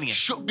जैसा मत बनिए.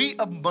 Be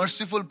a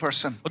merciful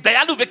person.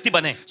 दयालु व्यक्ति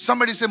बने.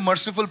 Somebody say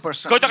merciful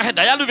person. कोई तो कहे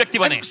दयालु व्यक्ति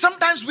बने. And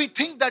sometimes we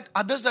think that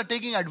others are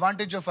taking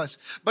advantage of us.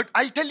 But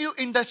I tell you,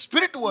 in the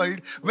spirit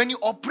world, when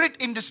you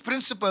operate in this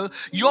principle,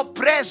 your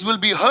prayers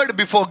will be heard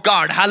before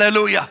God.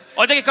 Hallelujah.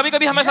 और देखिए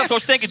कभी-कभी हम ऐसा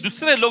सोचते हैं कि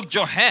दूसरे लोग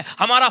जो हैं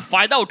हमारा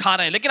फायदा उठा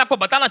रहे हैं, लेकिन आपको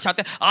बताना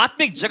चाहते हैं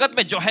आत्मिक जगत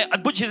में जो है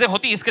अद्भुत चीजें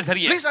होती हैं इसके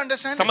जरिए. Please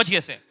understand. समझिए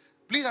इसे.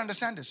 Please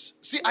understand this.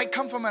 See, I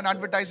come from an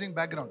advertising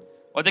background.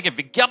 और देखिए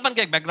विज्ञापन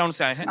के एक बैकग्राउंड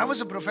से आए हैं. I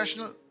was a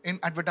professional in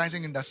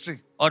advertising industry.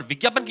 और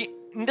विज्ञापन की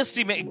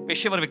इंडस्ट्री में एक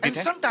पेशेवर व्यक्ति And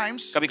थे.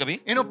 sometimes, कभी-कभी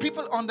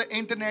people on the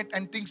internet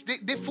and things,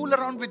 they fool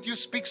around with you,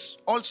 speaks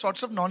all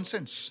sorts of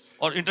nonsense.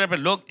 और इंटरनेट पर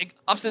लोग एक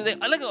आपसे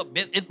अलग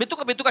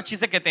बेतुका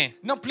चीजें कहते हैं.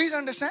 Now, please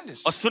understand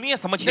this. और सुनिए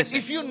समझिए That इसे.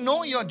 if you know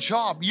your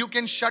job, you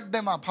can shut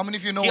them up. How many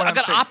of you know कि what I'm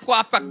अगर saying? आपको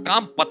आपका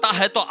काम पता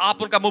है तो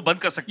आप उनका मुंह बंद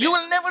कर सकते You हैं.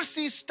 will never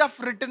see stuff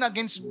written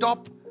against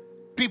top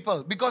people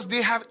because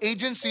they have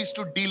agencies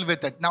to deal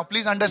with it. Now,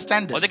 please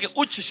understand और this.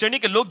 देखिए उच्च श्रेणी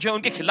के लोग जो हैं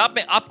उनके खिलाफ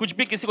में आप कुछ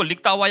भी किसी को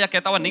लिखता हुआ या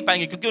कहता हुआ नहीं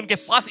पाएंगे क्योंकि उनके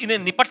पास इन्हें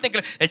निपटने के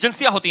लिए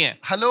एजेंसियां होती हैं.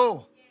 Hello.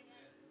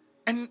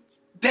 And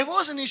there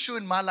was an issue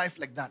in my life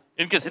like that.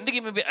 इनके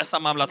जिंदगी में भी ऐसा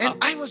मामला था.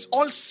 And I was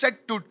all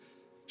set to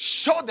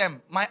show them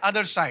my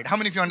other side. How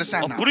many of you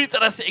understand और now? पूरी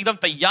तरह से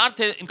एकदम तैयार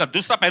थे इनका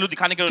दूसरा पहलू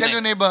दिखाने के Tell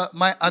your लिए. neighbor,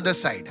 my other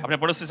side. अपने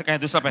पड़ोसी से कहें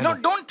दूसरा Now,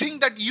 पहलू. don't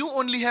think that you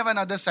only have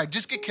an other side.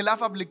 जिसके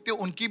खिलाफ आप लिखते हो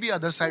उनकी भी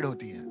other side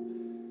होती है.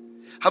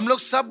 हम लोग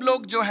सब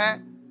लोग जो है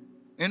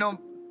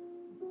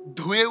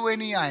धुए हुए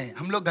नहीं आए.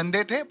 हम लोग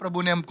गंदे थे,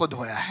 प्रभु ने हमको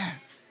धोया है.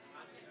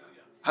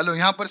 हेलो,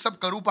 यहाँ पर सब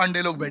करू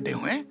पांडे लोग बैठे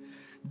हुए हैं.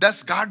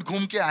 10 घाट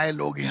घूम के आए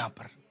लोग यहाँ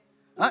पर.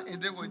 हाँ, ये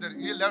देखो इधर,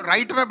 ये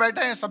राइट में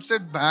बैठे हैं, सबसे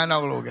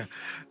भयानक लोग हैं.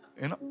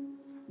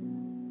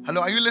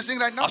 Hello, are you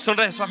listening right now? आप सुन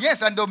रहे हैं इस वक्त?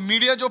 यस, एंड द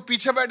मीडिया जो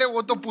पीछे बैठे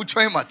वो तो पूछो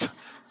ही मत.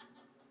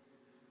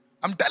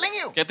 I'm telling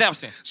you. कहते हैं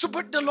आपसे. So,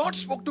 but the Lord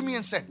spoke to me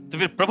and said, तो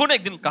फिर प्रभु ने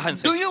एक दिन कहा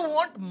इनसे, do you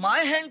want my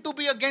hand to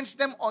be against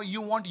them or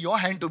you want your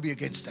hand to be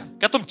against them?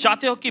 क्या तुम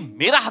चाहते हो कि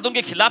मेरा हाथ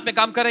उनके खिलाफ में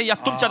काम करे या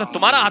तुम चाहते हो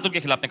तुम्हारा हाथ उनके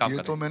खिलाफ में काम ये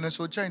करे? तो मैंने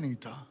सोचा ही नहीं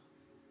था.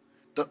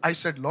 तो I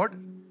said, Lord,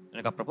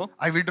 मैंने कहा प्रभु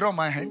I withdraw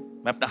my hand.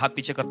 मैं अपना हाथ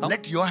पीछे करता हूँ.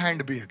 Let your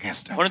hand be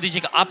against them. होने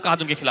दीजिए कि आपका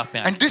हाथ उनके खिलाफ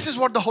में आए. And this is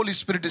what the Holy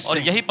Spirit is और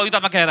saying. यही पवित्र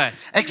आत्मा कह रहा है.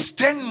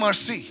 Extend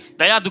mercy.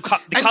 दया दिखा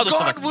And दो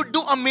God समय. would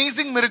do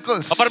amazing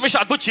miracles. और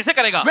परमेश्वर अद्भुत चीजें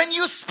करेगा. When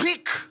you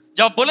speak,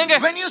 जब आप बोलेंगे,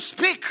 when you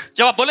speak,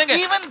 जब आप बोलेंगे,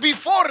 even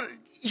before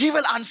He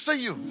will answer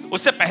you.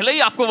 उससे पहले ही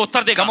आपको वो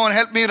उत्तर देगा. Come on,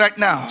 help me right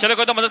now. चलो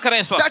कोई तो मदद करें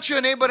इस वक्त. Touch your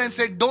neighbor and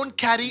say, don't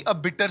carry a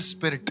bitter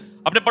spirit.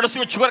 अपने पड़ोसी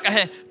को छुकर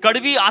कहें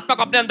कड़वी आत्मा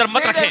को अपने अंदर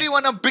मत Say to रखें.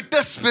 everyone, a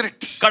bitter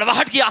spirit.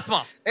 कड़वाहट की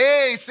आत्मा.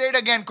 Hey, say it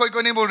again. कोई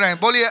नहीं बोल रहे हैं.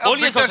 बोलिए, a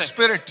बोलिए bitter सबसे.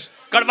 spirit.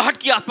 कड़वाहट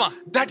की आत्मा.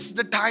 That's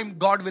the time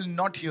God will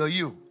not hear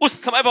you.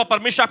 उस समय पर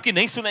परमेश्वर आपकी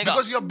नहीं सुनेगा.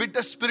 Because your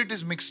bitter spirit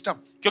is mixed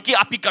up. क्योंकि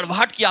आपकी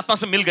कड़वाहट की आत्मा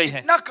से मिल गई है.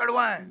 इतना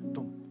कड़वा है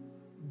तुम.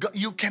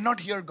 You cannot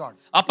hear God.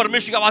 आप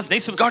परमेश्वर की आवाज नहीं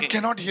सुन God सके.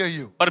 cannot hear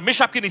you.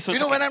 परमेश्वर आपकी नहीं सुन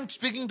You know, सके. when I'm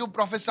speaking to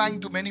prophesying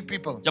to many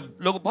people, जब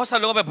लोग बहुत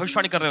सारे लोगों पे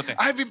भविष्यवाणी कर रहे होते हैं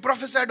I have been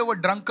prophesied over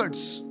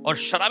drunkards. और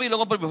शराबी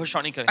लोगों पर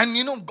भविष्यवाणी करें And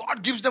you know,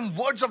 God gives them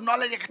words of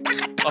knowledge.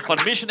 और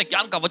परमेश्वर ने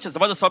ज्ञान का वचन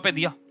जबरदस्त सौ पे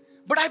दिया.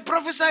 But I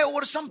prophesy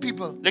over some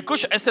people. लेकिन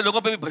कुछ ऐसे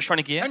लोगों पे भी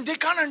भविष्यवाणी की है And they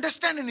can't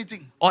understand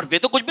anything. और वे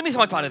तो कुछ भी नहीं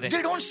समझ पा रहे थे.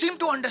 They don't seem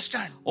to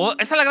understand. और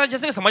ऐसा लग रहा है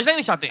जैसे कि समझना ही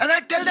नहीं चाहते. And I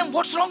tell them,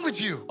 what's wrong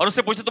with you? और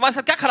उससे पूछते तुम्हारे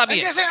साथ क्या खराबी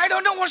And है. they say, I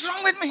don't know what's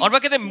wrong with me. और वह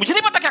कहते हैं मुझे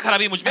नहीं पता क्या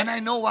खराबी है मुझ में. And I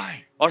know why.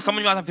 और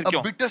समझ में आता फिर A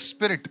क्यों. bitter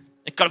spirit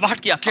एक कड़वाहट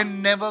की आत्मा can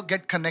never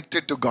get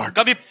connected to God.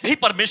 कभी भी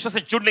परमेश्वर से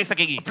जुड़ नहीं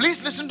सकेगी.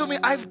 Please listen to me.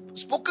 I've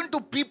spoken to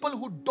people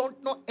who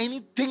don't know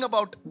anything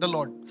about the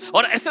Lord.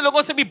 और ऐसे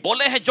लोगों से भी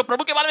बोले हैं जो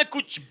प्रभु के बारे में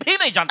कुछ भी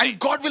नहीं जानते. And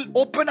God will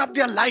open up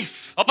their life.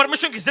 और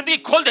परमेश्वर की जिंदगी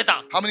खोल देता.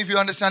 How many of you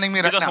are understanding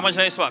me ये right तो now? समझ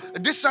रहे हैं इस वक्त.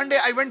 This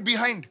Sunday I went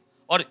behind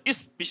और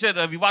इस पिछले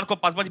रविवार को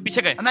 5 बजे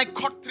पीछे गए and I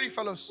caught 3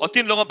 fellows. और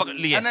 3 लोगों पकड़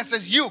लिए And I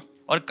said, you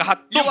और कहा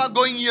are तुम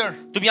going here.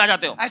 यहाँ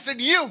जाते हो. I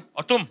said, you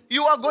और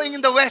are going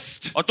in the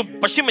west. तुम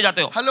पश्चिम में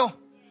जाते हो. Hello.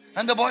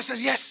 And the boy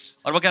says, yes.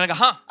 और वो कहने लगा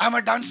हाँ I'm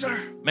a dancer.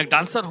 मैं एक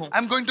डांसर हूँ.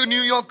 I'm going to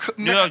New York.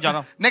 New York जा रहा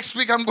हूँ. Next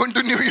week I'm going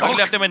to New अगले York.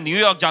 हफ्ते मैं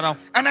न्यूयॉर्क जा रहा हूँ.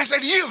 And I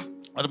said, you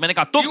और मैंने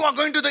कहा तुम are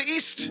going to the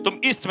east. तुम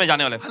ईस्ट में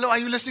जाने वाले हो. Hello, are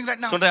you listening right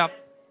now? सुन रहे हैं आप.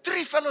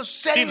 3 fellows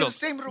standing in लोग. the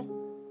same row.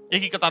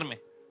 एक ही कतार में.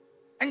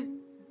 And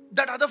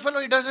that other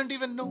fellow, he doesn't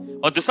even know.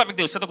 और दूसरा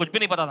व्यक्ति उससे तो कुछ भी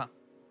नहीं पता था.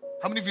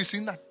 How many of you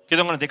seen that? कि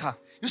लोगों ने देखा.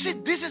 You see,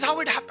 this is how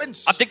it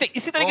happens. अब देखते हैं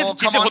इसी तरीके से Oh, come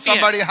चीजें on, होती हैं.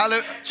 somebody.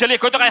 Hallelujah. चलिए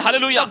कोई तो कहे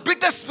hallelujah. The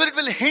bitter spirit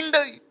will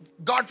hinder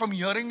God from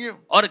hearing you.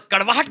 और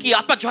कड़वाहट की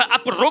आत्मा जो है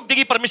आपको रोक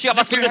देगी परमेश्वर की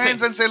आवाज Lift your सुनने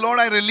hands से. and say, Lord,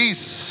 I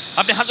release.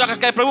 अपने हाथ जोड़कर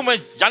कहे प्रभु मैं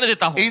जाने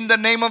देता हूँ. In the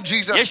name of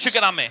Jesus. यीशु के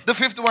नाम में. The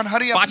 5th one,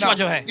 hurry up पांचवा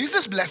जो now. है. Is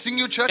this blessing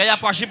you, church? क्या ये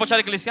आपको आशीष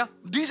पहुंचाने के लिए क्या?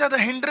 These are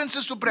the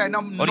hindrances to prayer.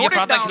 Now और ये note it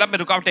प्रार्थना के खिलाफ down में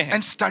रुकावटें हैं.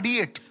 and study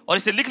it. और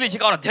इसे लिख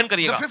लीजिएगा और अध्ययन The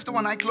करिएगा. 5th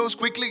one, I close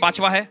quickly.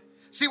 पांचवा है.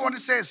 See what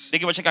it says.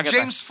 देखिए वचन क्या कहता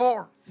है. James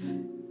 4.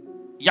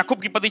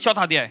 याकूब की पत्री 4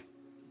 अध्याय.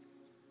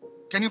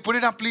 Can you put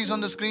it up please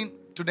on the screen?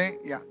 today?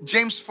 Yeah.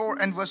 James 4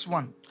 and verse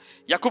 1.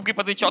 याकूब की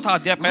पत्री 4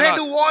 अध्याय Where पहला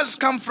do wars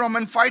come from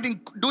and fighting?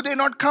 Do they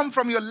not come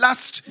from your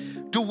lust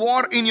to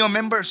war in your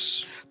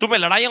members? तुम्हें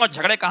लड़ाइयां और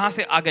झगड़े कहां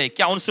से आ गए?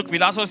 क्या उन सुख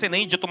विलासों से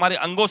नहीं जो तुम्हारे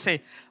अंगों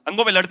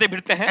में लड़ते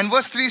भिड़ते हैं? And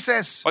verse 3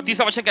 says, और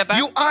तीसरा वचन कहता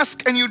है, you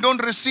ask and you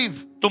don't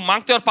receive तुम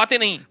मांगते और पाते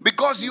नहीं,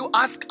 because you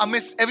ask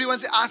amiss. Everyone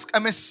say ask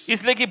amiss.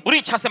 इसलिए कि बुरी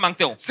इच्छा से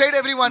मांगते हो. Say it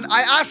everyone,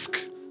 I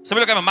ask सभी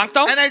लोग मैं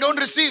मांगता हूं and I don't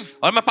receive.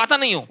 और मैं पाता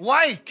नहीं हूं.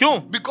 Why? क्यों?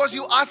 Because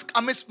you ask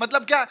amiss.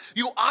 मतलब क्या?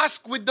 You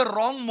ask with the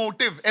wrong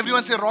motive.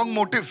 Everyone say wrong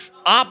motive.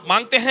 आप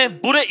मांगते हैं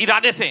बुरे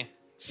इरादे से.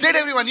 Say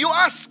it everyone, you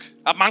ask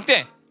आप मांगते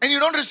हैं and you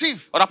don't receive.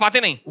 और आप पाते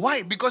नहीं.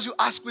 Why? Because you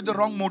ask with the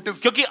wrong motive.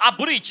 क्योंकि आप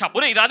बुरी इच्छा,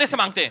 बुरे इरादे से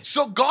मांगते हैं.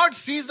 So God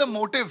sees the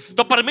motive.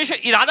 तो परमेश्वर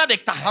इरादा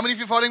देखता है. How many of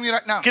you following me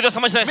right now? कितने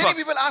समझ रहे हैं इस Many वक्त?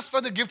 people ask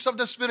for the gifts of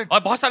the Spirit. और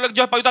बहुत सारे लोग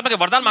जो है पवित्र आत्मा के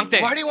वरदान मांगते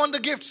हैं. Why do you want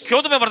the gifts?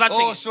 क्यों तुम्हें वरदान Oh,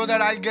 चाहिए? so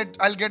that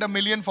I'll get a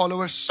million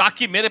followers.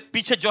 ताकि मेरे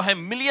पीछे जो है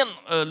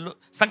मिलियन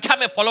संख्या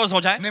में फॉलोअर्स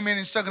हो जाए. नहीं,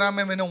 मेरे Instagram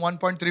में मैंने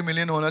 1.3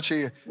 million होना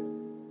चाहिए.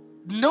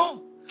 No.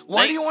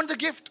 Why do you want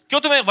the gift?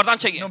 क्यों तुम्हें वरदान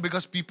चाहिए? No,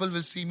 because people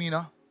will see me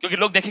now. क्योंकि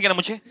लोग देखेंगे ना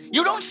मुझे.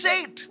 You don't say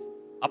it.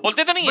 आप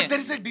बोलते तो नहीं But है, there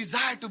is a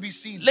desire to be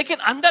seen. लेकिन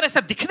अंदर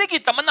ऐसा दिखने की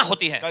तमन्ना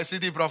होती है. कैसी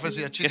थी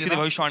prophecy? अच्छी कैसी थी ना?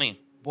 भविष्यवाणी?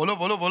 बोलो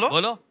बोलो बोलो.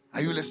 बोलो.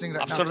 Are you listening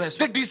right आप सुन रहे now? हैं?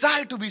 The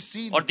desire to be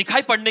seen. और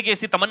दिखाई पड़ने की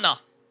ऐसी तमन्ना.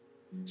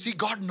 See,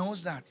 God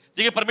knows that.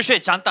 देखिए परमेश्वर ये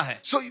जानता है.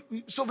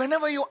 So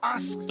whenever you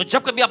ask, तो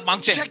जब कभी आप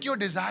मांगते हैं, check your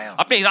desire.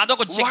 अपने इरादों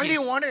को चेक Why do कीजिए.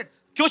 you want it?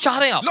 क्यों चाह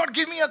रहे हैं आप? Lord,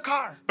 give me a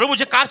car. प्रभु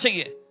मुझे कार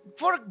चाहिए.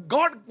 For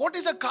God, what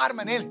is a car,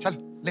 man? Hey, chal,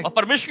 le. और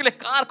परमेश्वर के लिए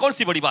कार कौन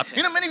सी बड़ी बात है?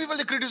 You know, many people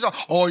they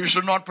criticize, oh, you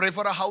should not pray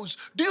for a house.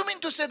 Do you mean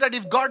to say that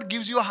if God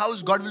gives you a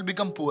house, God will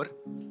become poor?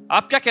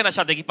 आप क्या कहना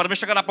चाहते हैं कि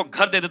परमेश्वर अगर आपको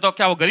घर दे दे तो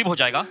क्या वो गरीब हो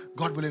जाएगा?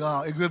 God बोलेगा,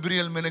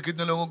 Gabriel, मैंने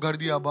कितने लोगों को घर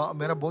दिया,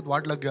 मेरा बहुत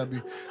वाट लग गया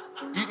अभी.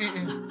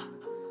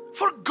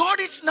 For God,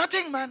 it's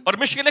nothing, man.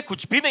 परमेश्वर के लिए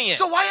कुछ भी नहीं है.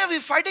 So why are we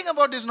fighting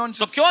about this तो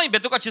nonsense? क्यों इन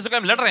बेतुका चीजों के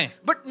हम लड़ रहे हैं?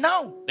 But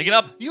now, लेकिन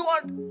अब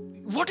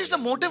what is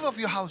the motive of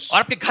your house? और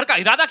आपके घर का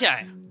इरादा क्या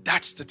है?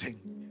 That's the thing.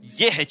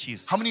 ये है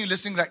चीज. How many are you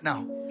listening right now?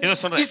 किधर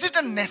सुन रहे हैं? Is it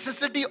a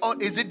necessity or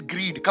is it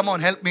greed? Come on,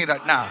 help me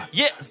right now.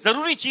 ये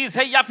जरूरी चीज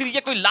है या फिर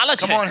ये कोई लालच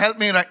Come है? on, help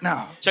me right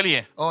now.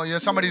 चलिए. Oh, yeah,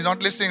 somebody's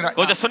not listening right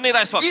कोई now. तो सुन नहीं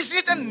रहा इस वक्त. Is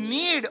it a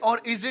need or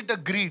is it a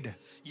greed?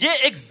 ये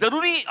एक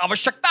जरूरी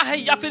आवश्यकता है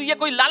या फिर ये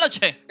कोई लालच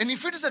है? And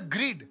if it is a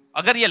greed,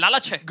 अगर ये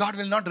लालच है God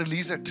will not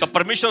release it. तो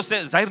परमेश्वर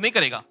उसे जाहिर नहीं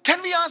करेगा.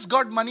 Can we ask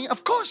God money?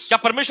 Of course. क्या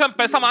परमेश्वर हम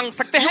पैसा मांग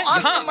सकते You हैं?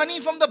 ask हाँ. the money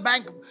from the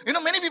bank. You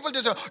know, many people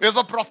just say, it's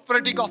a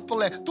prosperity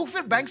gospel है. तू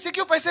फिर बैंक से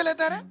क्यों पैसे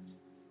लेता है?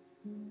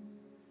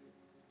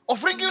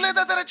 ऑफरिंग क्यों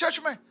लेता है तेरे चर्च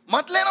में?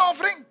 मत लेना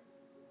ऑफरिंग.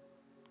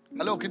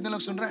 हेलो, कितने लोग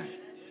सुन रहे हैं?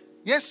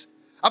 यस.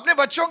 अपने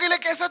बच्चों के लिए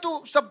कैसा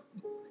तू सब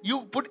यू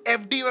पुट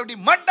एफडी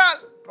मत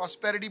डाल.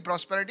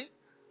 Prosperity.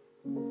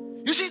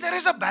 You see, there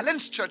is a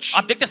balanced church.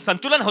 आप देखते हैं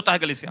संतुलन होता है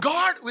कलीसिया.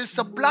 God will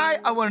supply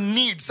our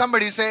needs.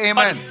 Somebody say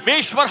amen.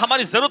 परमेश्वर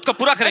हमारी जरूरत को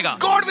पूरा करेगा.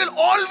 And God will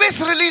always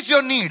release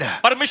your need.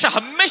 परमेश्वर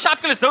हमेशा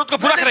आपके लिए जरूरत को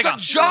पूरा Whether it's करेगा.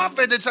 a job,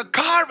 whether it's a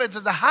car, whether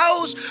it's a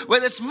house,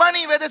 whether it's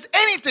money, whether it's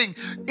anything,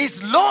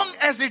 as long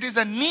as it is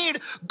a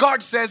need,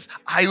 God says,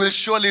 I will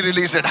surely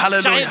release it. चाहे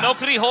Hallelujah.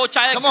 नौकरी हो,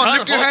 चाहे Come on, घर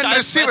lift your हो, hand,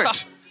 चाहे receive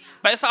it.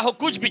 पैसा हो,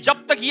 कुछ भी,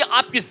 जब तक ये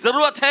आपकी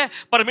जरूरत है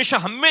परमेश्वर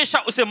हमेशा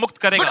उसे मुक्त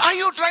But करेगा. are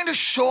you trying to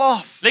show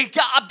off? लेकिन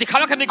क्या आप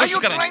दिखावा करने की Are कोशिश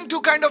you कर रहे हैं? trying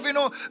to kind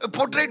of,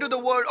 portray to the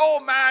world,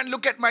 oh man,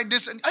 look at my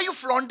this. Are you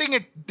flaunting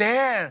it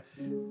there?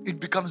 It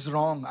becomes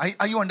wrong.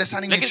 Are you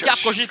understanding me, लेकिन क्या आप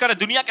church? कोशिश कर रहे हैं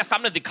दुनिया के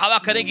सामने दिखावा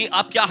करेगी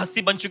आप क्या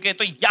हस्ती बन चुके हैं?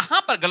 तो यहाँ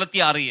पर गलती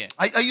आ रही है.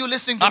 Are you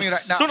listening to आप me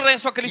right now? सुन रहे हैं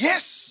इस वक्त कलीसिया?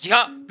 Yes. जी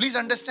हाँ. Please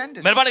understand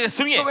this. मेहरबानी करके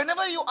सुनिए. So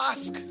whenever you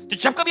ask, तो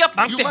जब कभी आप you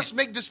मांगते हैं must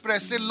make this prayer.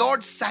 Say,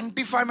 Lord,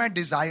 sanctify my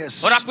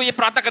desires. और आपको ये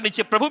प्रार्थना करनी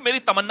चाहिए, प्रभु मेरी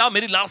तमन्नाओं,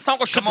 मेरी लालसाओं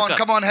को शुद्ध कर.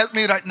 Come on, help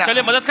me right now.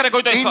 चलिए मदद करें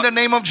कोई तो इस In the वक्त.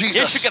 name of Yeshu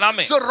Jesus. के नाम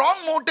में. So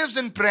wrong motives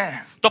in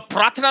prayer. तो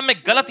प्रार्थना में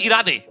गलत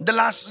इरादे.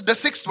 The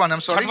sixth one,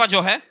 I'm sorry. छठवां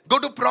जो है, Go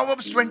to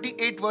Proverbs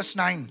 28 verse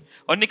 9.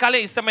 और निकाले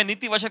इस समय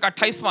नीति वचन का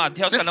 28वां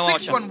अध्याय The उसका 9वां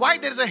sixth वचन. one, why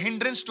there is a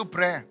hindrance to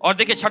prayer. और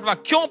देखिए छठवां,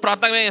 क्यों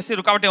प्रार्थना में ऐसी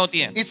रुकावटें होती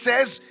हैं? It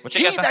says, What's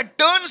he it? that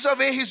turns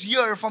away his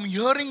ear from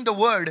hearing the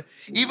word,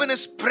 even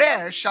his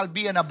prayer shall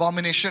be an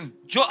abomination.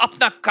 जो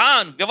अपना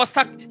कान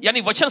व्यवस्था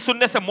यानी वचन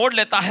सुनने से मोड़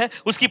लेता है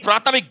उसकी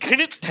प्रार्थना में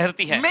घृणित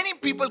ठहरती है. Many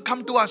people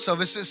come to our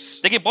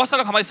services, देखिए बहुत सारे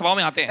लोग हमारी सभाओं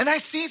में आते हैं and I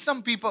see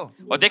some people,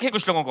 और देखिए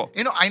कुछ लोगों को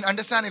I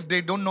understand if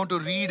they don't know to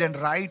read and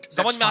write, that's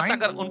समझ में आता fine.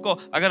 अगर उनको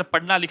अगर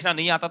पढ़ना लिखना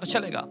नहीं आता तो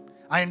चलेगा,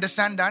 I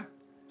understand that,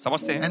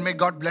 समझते हैं, and may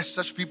God bless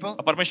such people.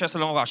 और परमेश्वर ऐसे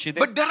लोगों को आशीष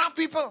दे. But there are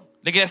people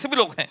लेकिन ऐसे भी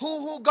लोग हैं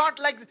who got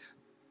like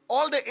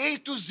all the A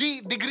to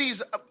Z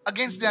degrees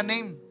against their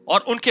name.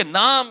 और उनके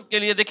नाम के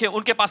लिए देखिए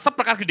उनके पास सब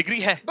प्रकार की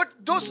डिग्री है, But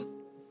those,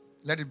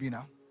 let it be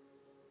now.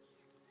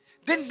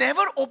 They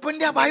never opened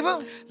their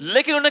Bible.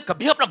 लेकिन उन्होंने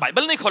कभी अपना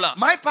बाइबल नहीं खोला.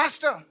 My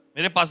pastor,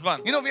 मेरे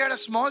Paswan, we had a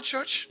small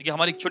church. देखिए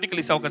हमारी एक छोटी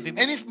कलीसिया हुआ करती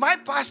थी. And if my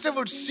pastor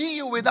would see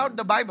you without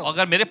the Bible,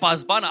 अगर मेरे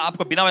पासवान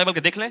आपको बिना बाइबल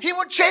के देख ले, he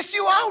would chase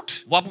you out.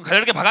 वो आपको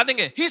खदेड़ के भगा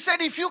देंगे. He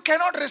said, if you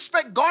cannot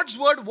respect God's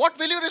word, what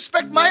will you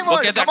respect my वो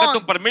word? कहते हैं Come अगर on.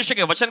 तुम परमेश्वर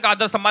के वचन का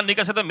आदर सम्मान नहीं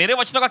कर सकते मेरे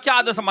वचनों का क्या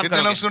आदर सम्मान कितने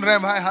लोग करोगे? सुन रहे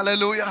हैं भाई?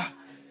 Hallelujah.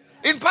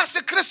 In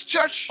Pastor Chris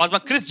Church, pastor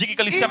Chris जी की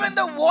कलीसिया में even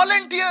the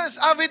volunteers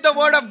are with the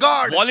word of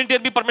God.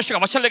 Volunteer भी परमेश्वर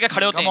का वचन लेके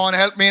खड़े होते Come हैं. on,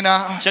 help me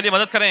now. चलिए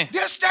मदद करें.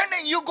 They are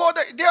standing. You go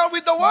there. They are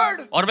with the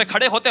word. और वे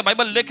खड़े होते हैं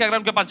बाइबल लेके. अगर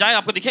उनके पास जाएं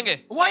आपको दिखेंगे.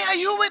 Why are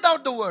you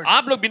without the word?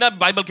 आप लोग बिना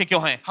बाइबल के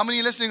क्यों हैं? How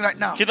many are listening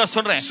right now? कितना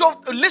सुन रहे हैं? So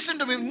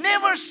listen to me.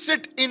 Never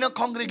sit in a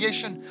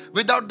congregation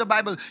without the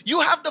Bible.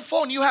 You have the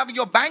phone. You have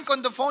your bank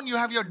on the phone. You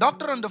have your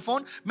doctor on the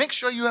phone. Make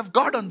sure you have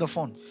God on the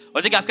phone.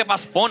 और देखिए आपके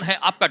पास phone है,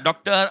 आपका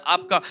doctor,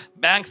 आपका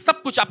bank,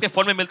 सब कुछ आपके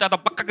phone में मिलता है. तो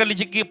पक्का कर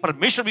लीजिए कि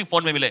परमेश्वर भी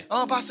फोन में मिले.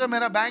 Oh, pastor,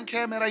 मेरा बैंक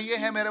है, मेरा ये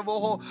है, मेरा वो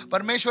हो.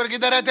 परमेश्वर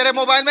किधर है तेरे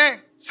मोबाइल में?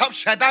 सब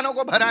शैतानों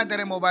को भरा है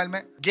तेरे मोबाइल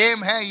में.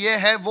 गेम है, ये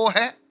है, वो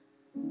है.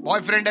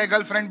 बॉयफ्रेंड है,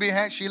 गर्लफ्रेंड भी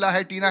है, शीला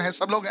है, टीना है,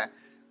 सब लोग हैं.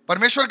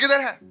 परमेश्वर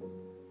किधर है?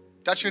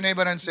 Touch your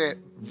neighbor and say,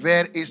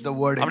 where is the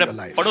word in your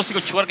life? पड़ोसी को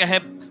छुआ के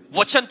हैं,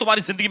 वचन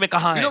तुम्हारी जिंदगी में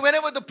कहाँ है?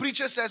 Whenever the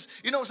preacher says,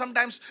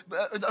 sometimes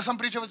some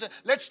preacher will say,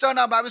 let's turn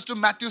our Bibles to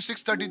Matthew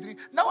 6:33.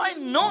 Now I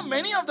know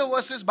many of the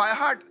verses by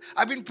heart.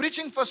 I've been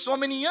preaching for so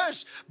many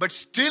years, but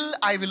still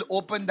I will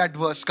open that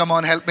verse. Come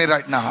on, help me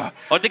right now.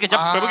 और देखिए जब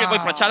प्रभु के कोई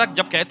प्रचारक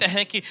जब कहते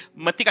हैं कि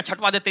मत्ती का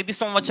 6वां अध्याय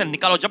 33वां वचन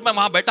निकालो, जब मैं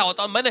वहां बैठा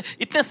होता हूं, मैंने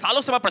इतने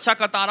सालों से मैं प्रचार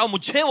करता आ रहा हूं,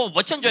 मुझे वो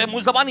वचन जो है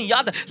मुंह ज़बानी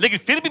याद है, लेकिन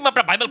फिर भी मैं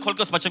अपना बाइबल खोल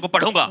के उस वचन को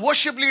पढ़ूंगा.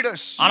 Worship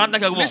leaders, आराधना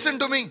के अगुवा, listen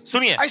to me.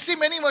 सुनिए. I see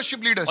many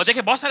worship leaders. और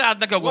देखिए बहुत सारे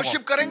आराधना के अगुवा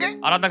Worship करेंगे,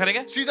 आराधना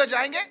करेंगे, सीधा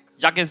जाएंगे,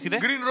 जाके सीधे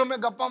ग्रीन रूम में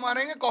गप्पा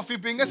मारेंगे, कॉफी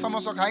पीएंगे,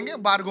 समोसा खाएंगे,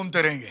 बाहर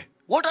घूमते रहेंगे.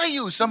 What are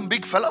you, some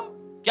big fellow?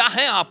 क्या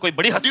है आप, कोई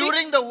बड़ी हस्ती?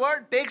 During the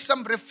word, take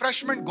some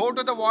refreshment, go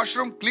to the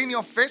washroom, clean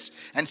your face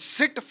and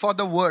sit for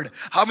the word.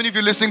 How many of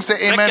you listening say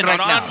amen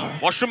right now?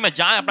 Washroom में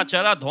जाएं, अपना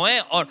चेहरा धोएं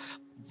और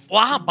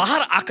वहां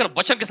बाहर आकर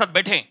वचन के साथ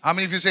बैठें. How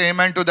many of you say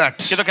amen to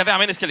that? ये तो कहते हैं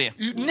आमीन इसके लिए.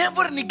 You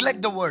never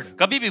neglect the word.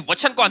 कभी भी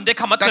वचन को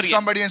अनदेखा मत Touch करिए.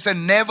 somebody and say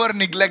never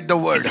neglect the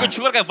word. किसी को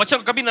छुकर के वचन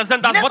को कभी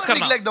नजरअंदाज मत Never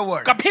करना. neglect the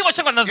word. कभी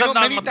वचन को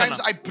नजरअंदाज Many मत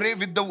times करना. I pray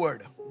with the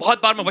word.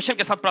 बहुत बार मैं वचन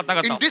के साथ प्रार्थना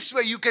करता In हूँ. this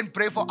way you can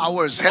pray for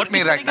hours. Help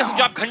me right now.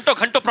 जो आप घंटों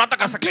घंटों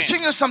प्रार्थना कर सकते हैं.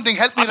 Teaching you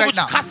something. Help me आपको right कुछ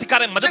now. खास सिखा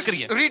रहे हैं, मदद Just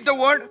करिए. read the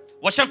word.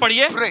 वचन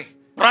पढ़िए, Pray.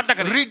 प्रार्थना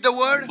करिए. Read the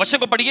word. वचन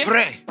को पढ़िए,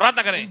 Pray.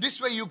 प्रार्थना करें. In this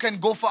way you can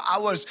go for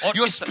hours. और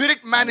Your इस-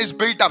 spirit man is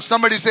built up.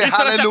 Somebody say इस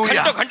तरह से hallelujah.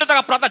 घंटों घंटों तक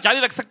आप प्रार्थना जारी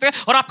रख सकते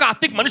हैं और आपका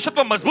आत्मिक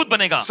मनुष्यत्व मजबूत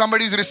बनेगा.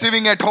 Somebody is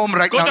receiving at home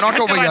right कोई now. तो Not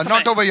ग्रहण over कर रहा है here. इस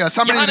Not समय. over here.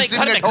 Somebody यहाँ is नहीं,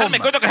 receiving घर at में, घर में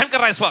home. कोई तो ग्रहण कर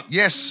रहा है इस वक्त.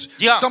 Yes.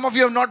 जी हाँ. Some of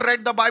you have not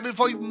read the Bible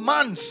for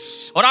months.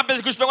 और आप में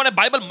से कुछ लोगों ने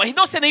बाइबल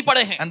महीनों से नहीं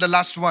पढ़े हैं. And the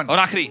last one. और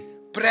आखिरी,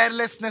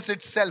 Prayerlessness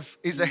itself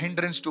is a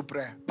hindrance to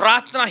prayer.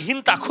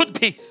 प्रार्थनाहीनता खुद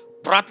भी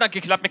प्रार्थना के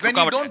खिलाफ में When you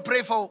रुकावट है. don't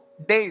pray for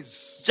days,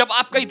 जब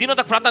आप कई दिनों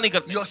तक प्रार्थना नहीं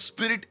करते, your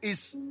spirit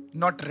is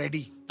not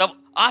ready. तब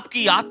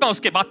आपकी आत्मा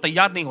उसके बाद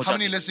तैयार नहीं हो How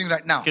many जाती. listening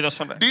right now? किधर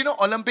सुन रहे हैं? Do you know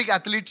Olympic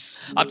athletes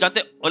आप जानते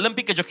हैं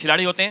ओलंपिक के जो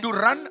खिलाड़ी होते हैं, to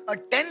run a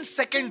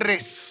 10-second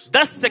race,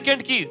 10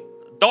 second की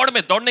दौड़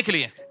में दौड़ने के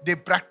लिए they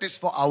practice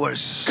for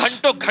hours.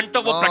 घंटों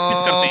घंटों वो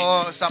प्रैक्टिस करते हैं.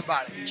 Oh,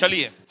 somebody.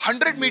 चलिए,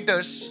 100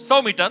 meters,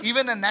 100 metre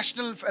even a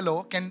national fellow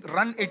can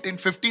run it in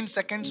 15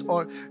 seconds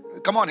or,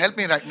 come on, help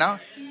me right now.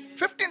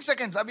 15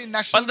 seconds. अभी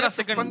national 15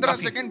 सेकंड 15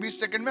 बाकी. सेकंड 20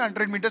 सेकंड में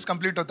 100 meters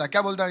complete होता है.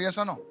 क्या बोलता है? Yes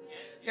or no?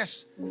 Yes.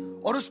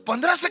 और उस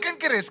 15 सेकंड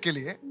के रेस के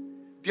लिए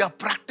they are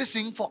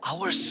practicing for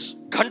hours.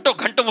 घंटों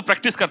घंटों वो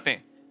प्रैक्टिस करते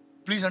हैं.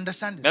 Please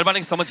understand this.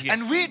 मेहरबानी से समझिए.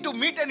 And we to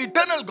meet an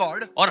eternal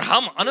God, और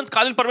हम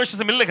अनंतकालीन परमेश्वर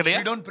से मिलने के लिए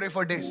we don't pray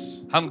for days.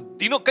 हम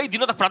कई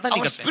दिनों तक प्रार्थना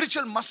नहीं Our करते.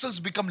 spiritual muscles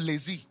become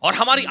lazy. और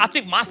हमारी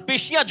आत्मिक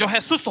मांसपेशियां जो हैं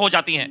सुस्त हो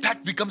जाती हैं.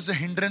 That becomes a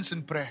hindrance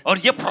in prayer. और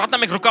ये प्रार्थना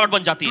में एक रुकावट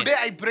बन जाती है. Today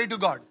I pray to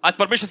God. आज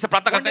परमेश्वर से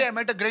प्रार्थना One करते day I हैं.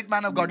 met a great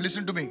man of God.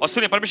 Listen to me. और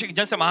सुनिए, परमेश्वर की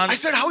जन से महान I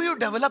said, how you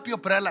develop your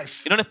prayer life?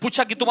 इन्होंने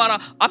पूछा कि तुम्हारा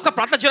आपका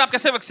प्रार्थना जीवन आप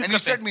कैसे विकसित And he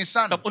करते said, हैं. me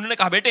son, तब उन्होंने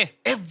कहा, बेटे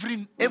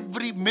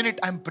every minute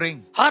I'm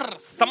praying. हर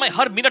समय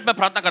हर मिनट में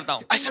प्रार्थना करता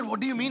हूँ. I said, what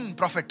do you mean,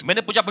 prophet?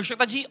 मैंने पूछा,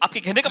 भविष्यवक्ता जी आपके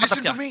कहने का मतलब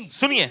Listen क्या to me.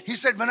 सुनिए. He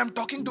said, when I'm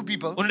talking to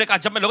people, उन्होंने कहा,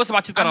 जब मैं लोगों से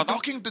बातचीत कर I'm रहा होता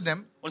हूँ, talking to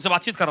them, उनसे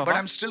बातचीत कर रहा but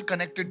होता I'm still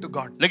connected to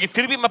God. हूँ, लेकिन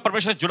फिर भी मैं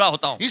परमेश्वर से जुड़ा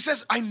होता हूँ. He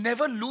says, I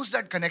never lose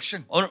that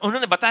connection. और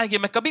उन्होंने बताया कि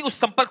मैं कभी उस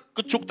संपर्क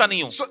को चूकता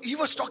नहीं हूँ. So he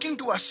was talking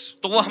to us.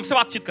 तो वो हमसे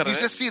बातचीत कर He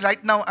रहे हैं. says, see,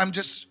 right now I'm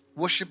just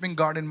worshiping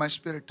God in my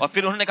spirit. और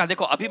फिर उन्होंने कहा,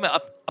 देखो अभी मैं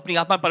अपनी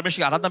आत्मा में परमेश्वर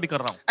की आराधना भी कर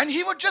रहा हूँ. And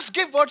he would just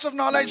give words of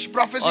knowledge,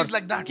 prophecies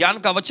like that. ज्ञान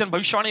का वचन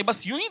भविष्यवाणी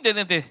बस यूं ही दे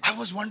देते. I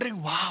was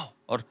wondering, wow.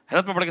 और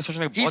हैरत में पड़ के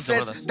सोचने He बहुत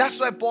says, जबरदस्त. that's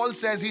why Paul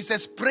says, he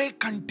says, pray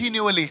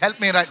continually. Help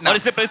me right now. और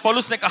इसलिए प्रेरित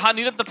पौलुस ने कहा,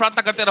 निरंतर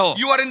प्रार्थना करते रहो.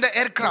 You are in the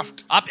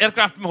aircraft. आप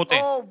एयरक्राफ्ट में होते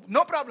हैं, Oh,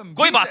 no problem.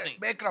 कोई Be in बात the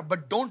नहीं. aircraft,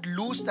 but don't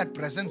lose that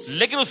presence.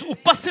 लेकिन उस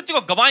उपस्थिति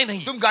को गवाए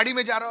नहीं. तुम गाड़ी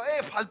में जा रहे हो,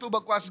 ए फालतू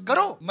बकवास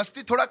करो,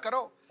 मस्ती थोड़ा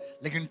करो,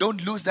 लेकिन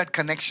don't lose that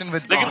connection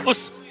with लेकिन God.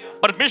 उस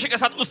परमेश्वर के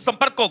साथ उस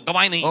संपर्क को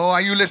गवाए नहीं. Oh,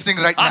 are you listening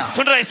right आप now?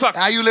 सुन रहे हैं इस वक्त?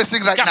 Are you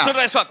listening right क्या now? सुन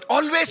रहे हैं इस वक्त?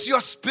 Always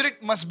your spirit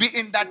must be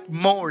in that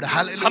mode.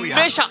 Hallelujah.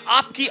 हमेशा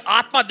आपकी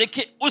आत्मा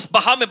देखिए उस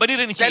बहाव में बनी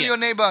रहनी Tell चाहिए. your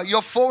neighbor,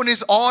 your phone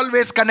is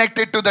always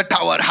connected to the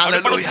tower. अपने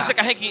पड़ोसी Hallelujah. से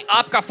कहें कि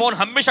आपका फोन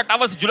हमेशा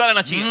टावर से जुड़ा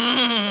रहना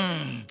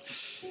चाहिए.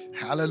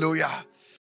 Hallelujah.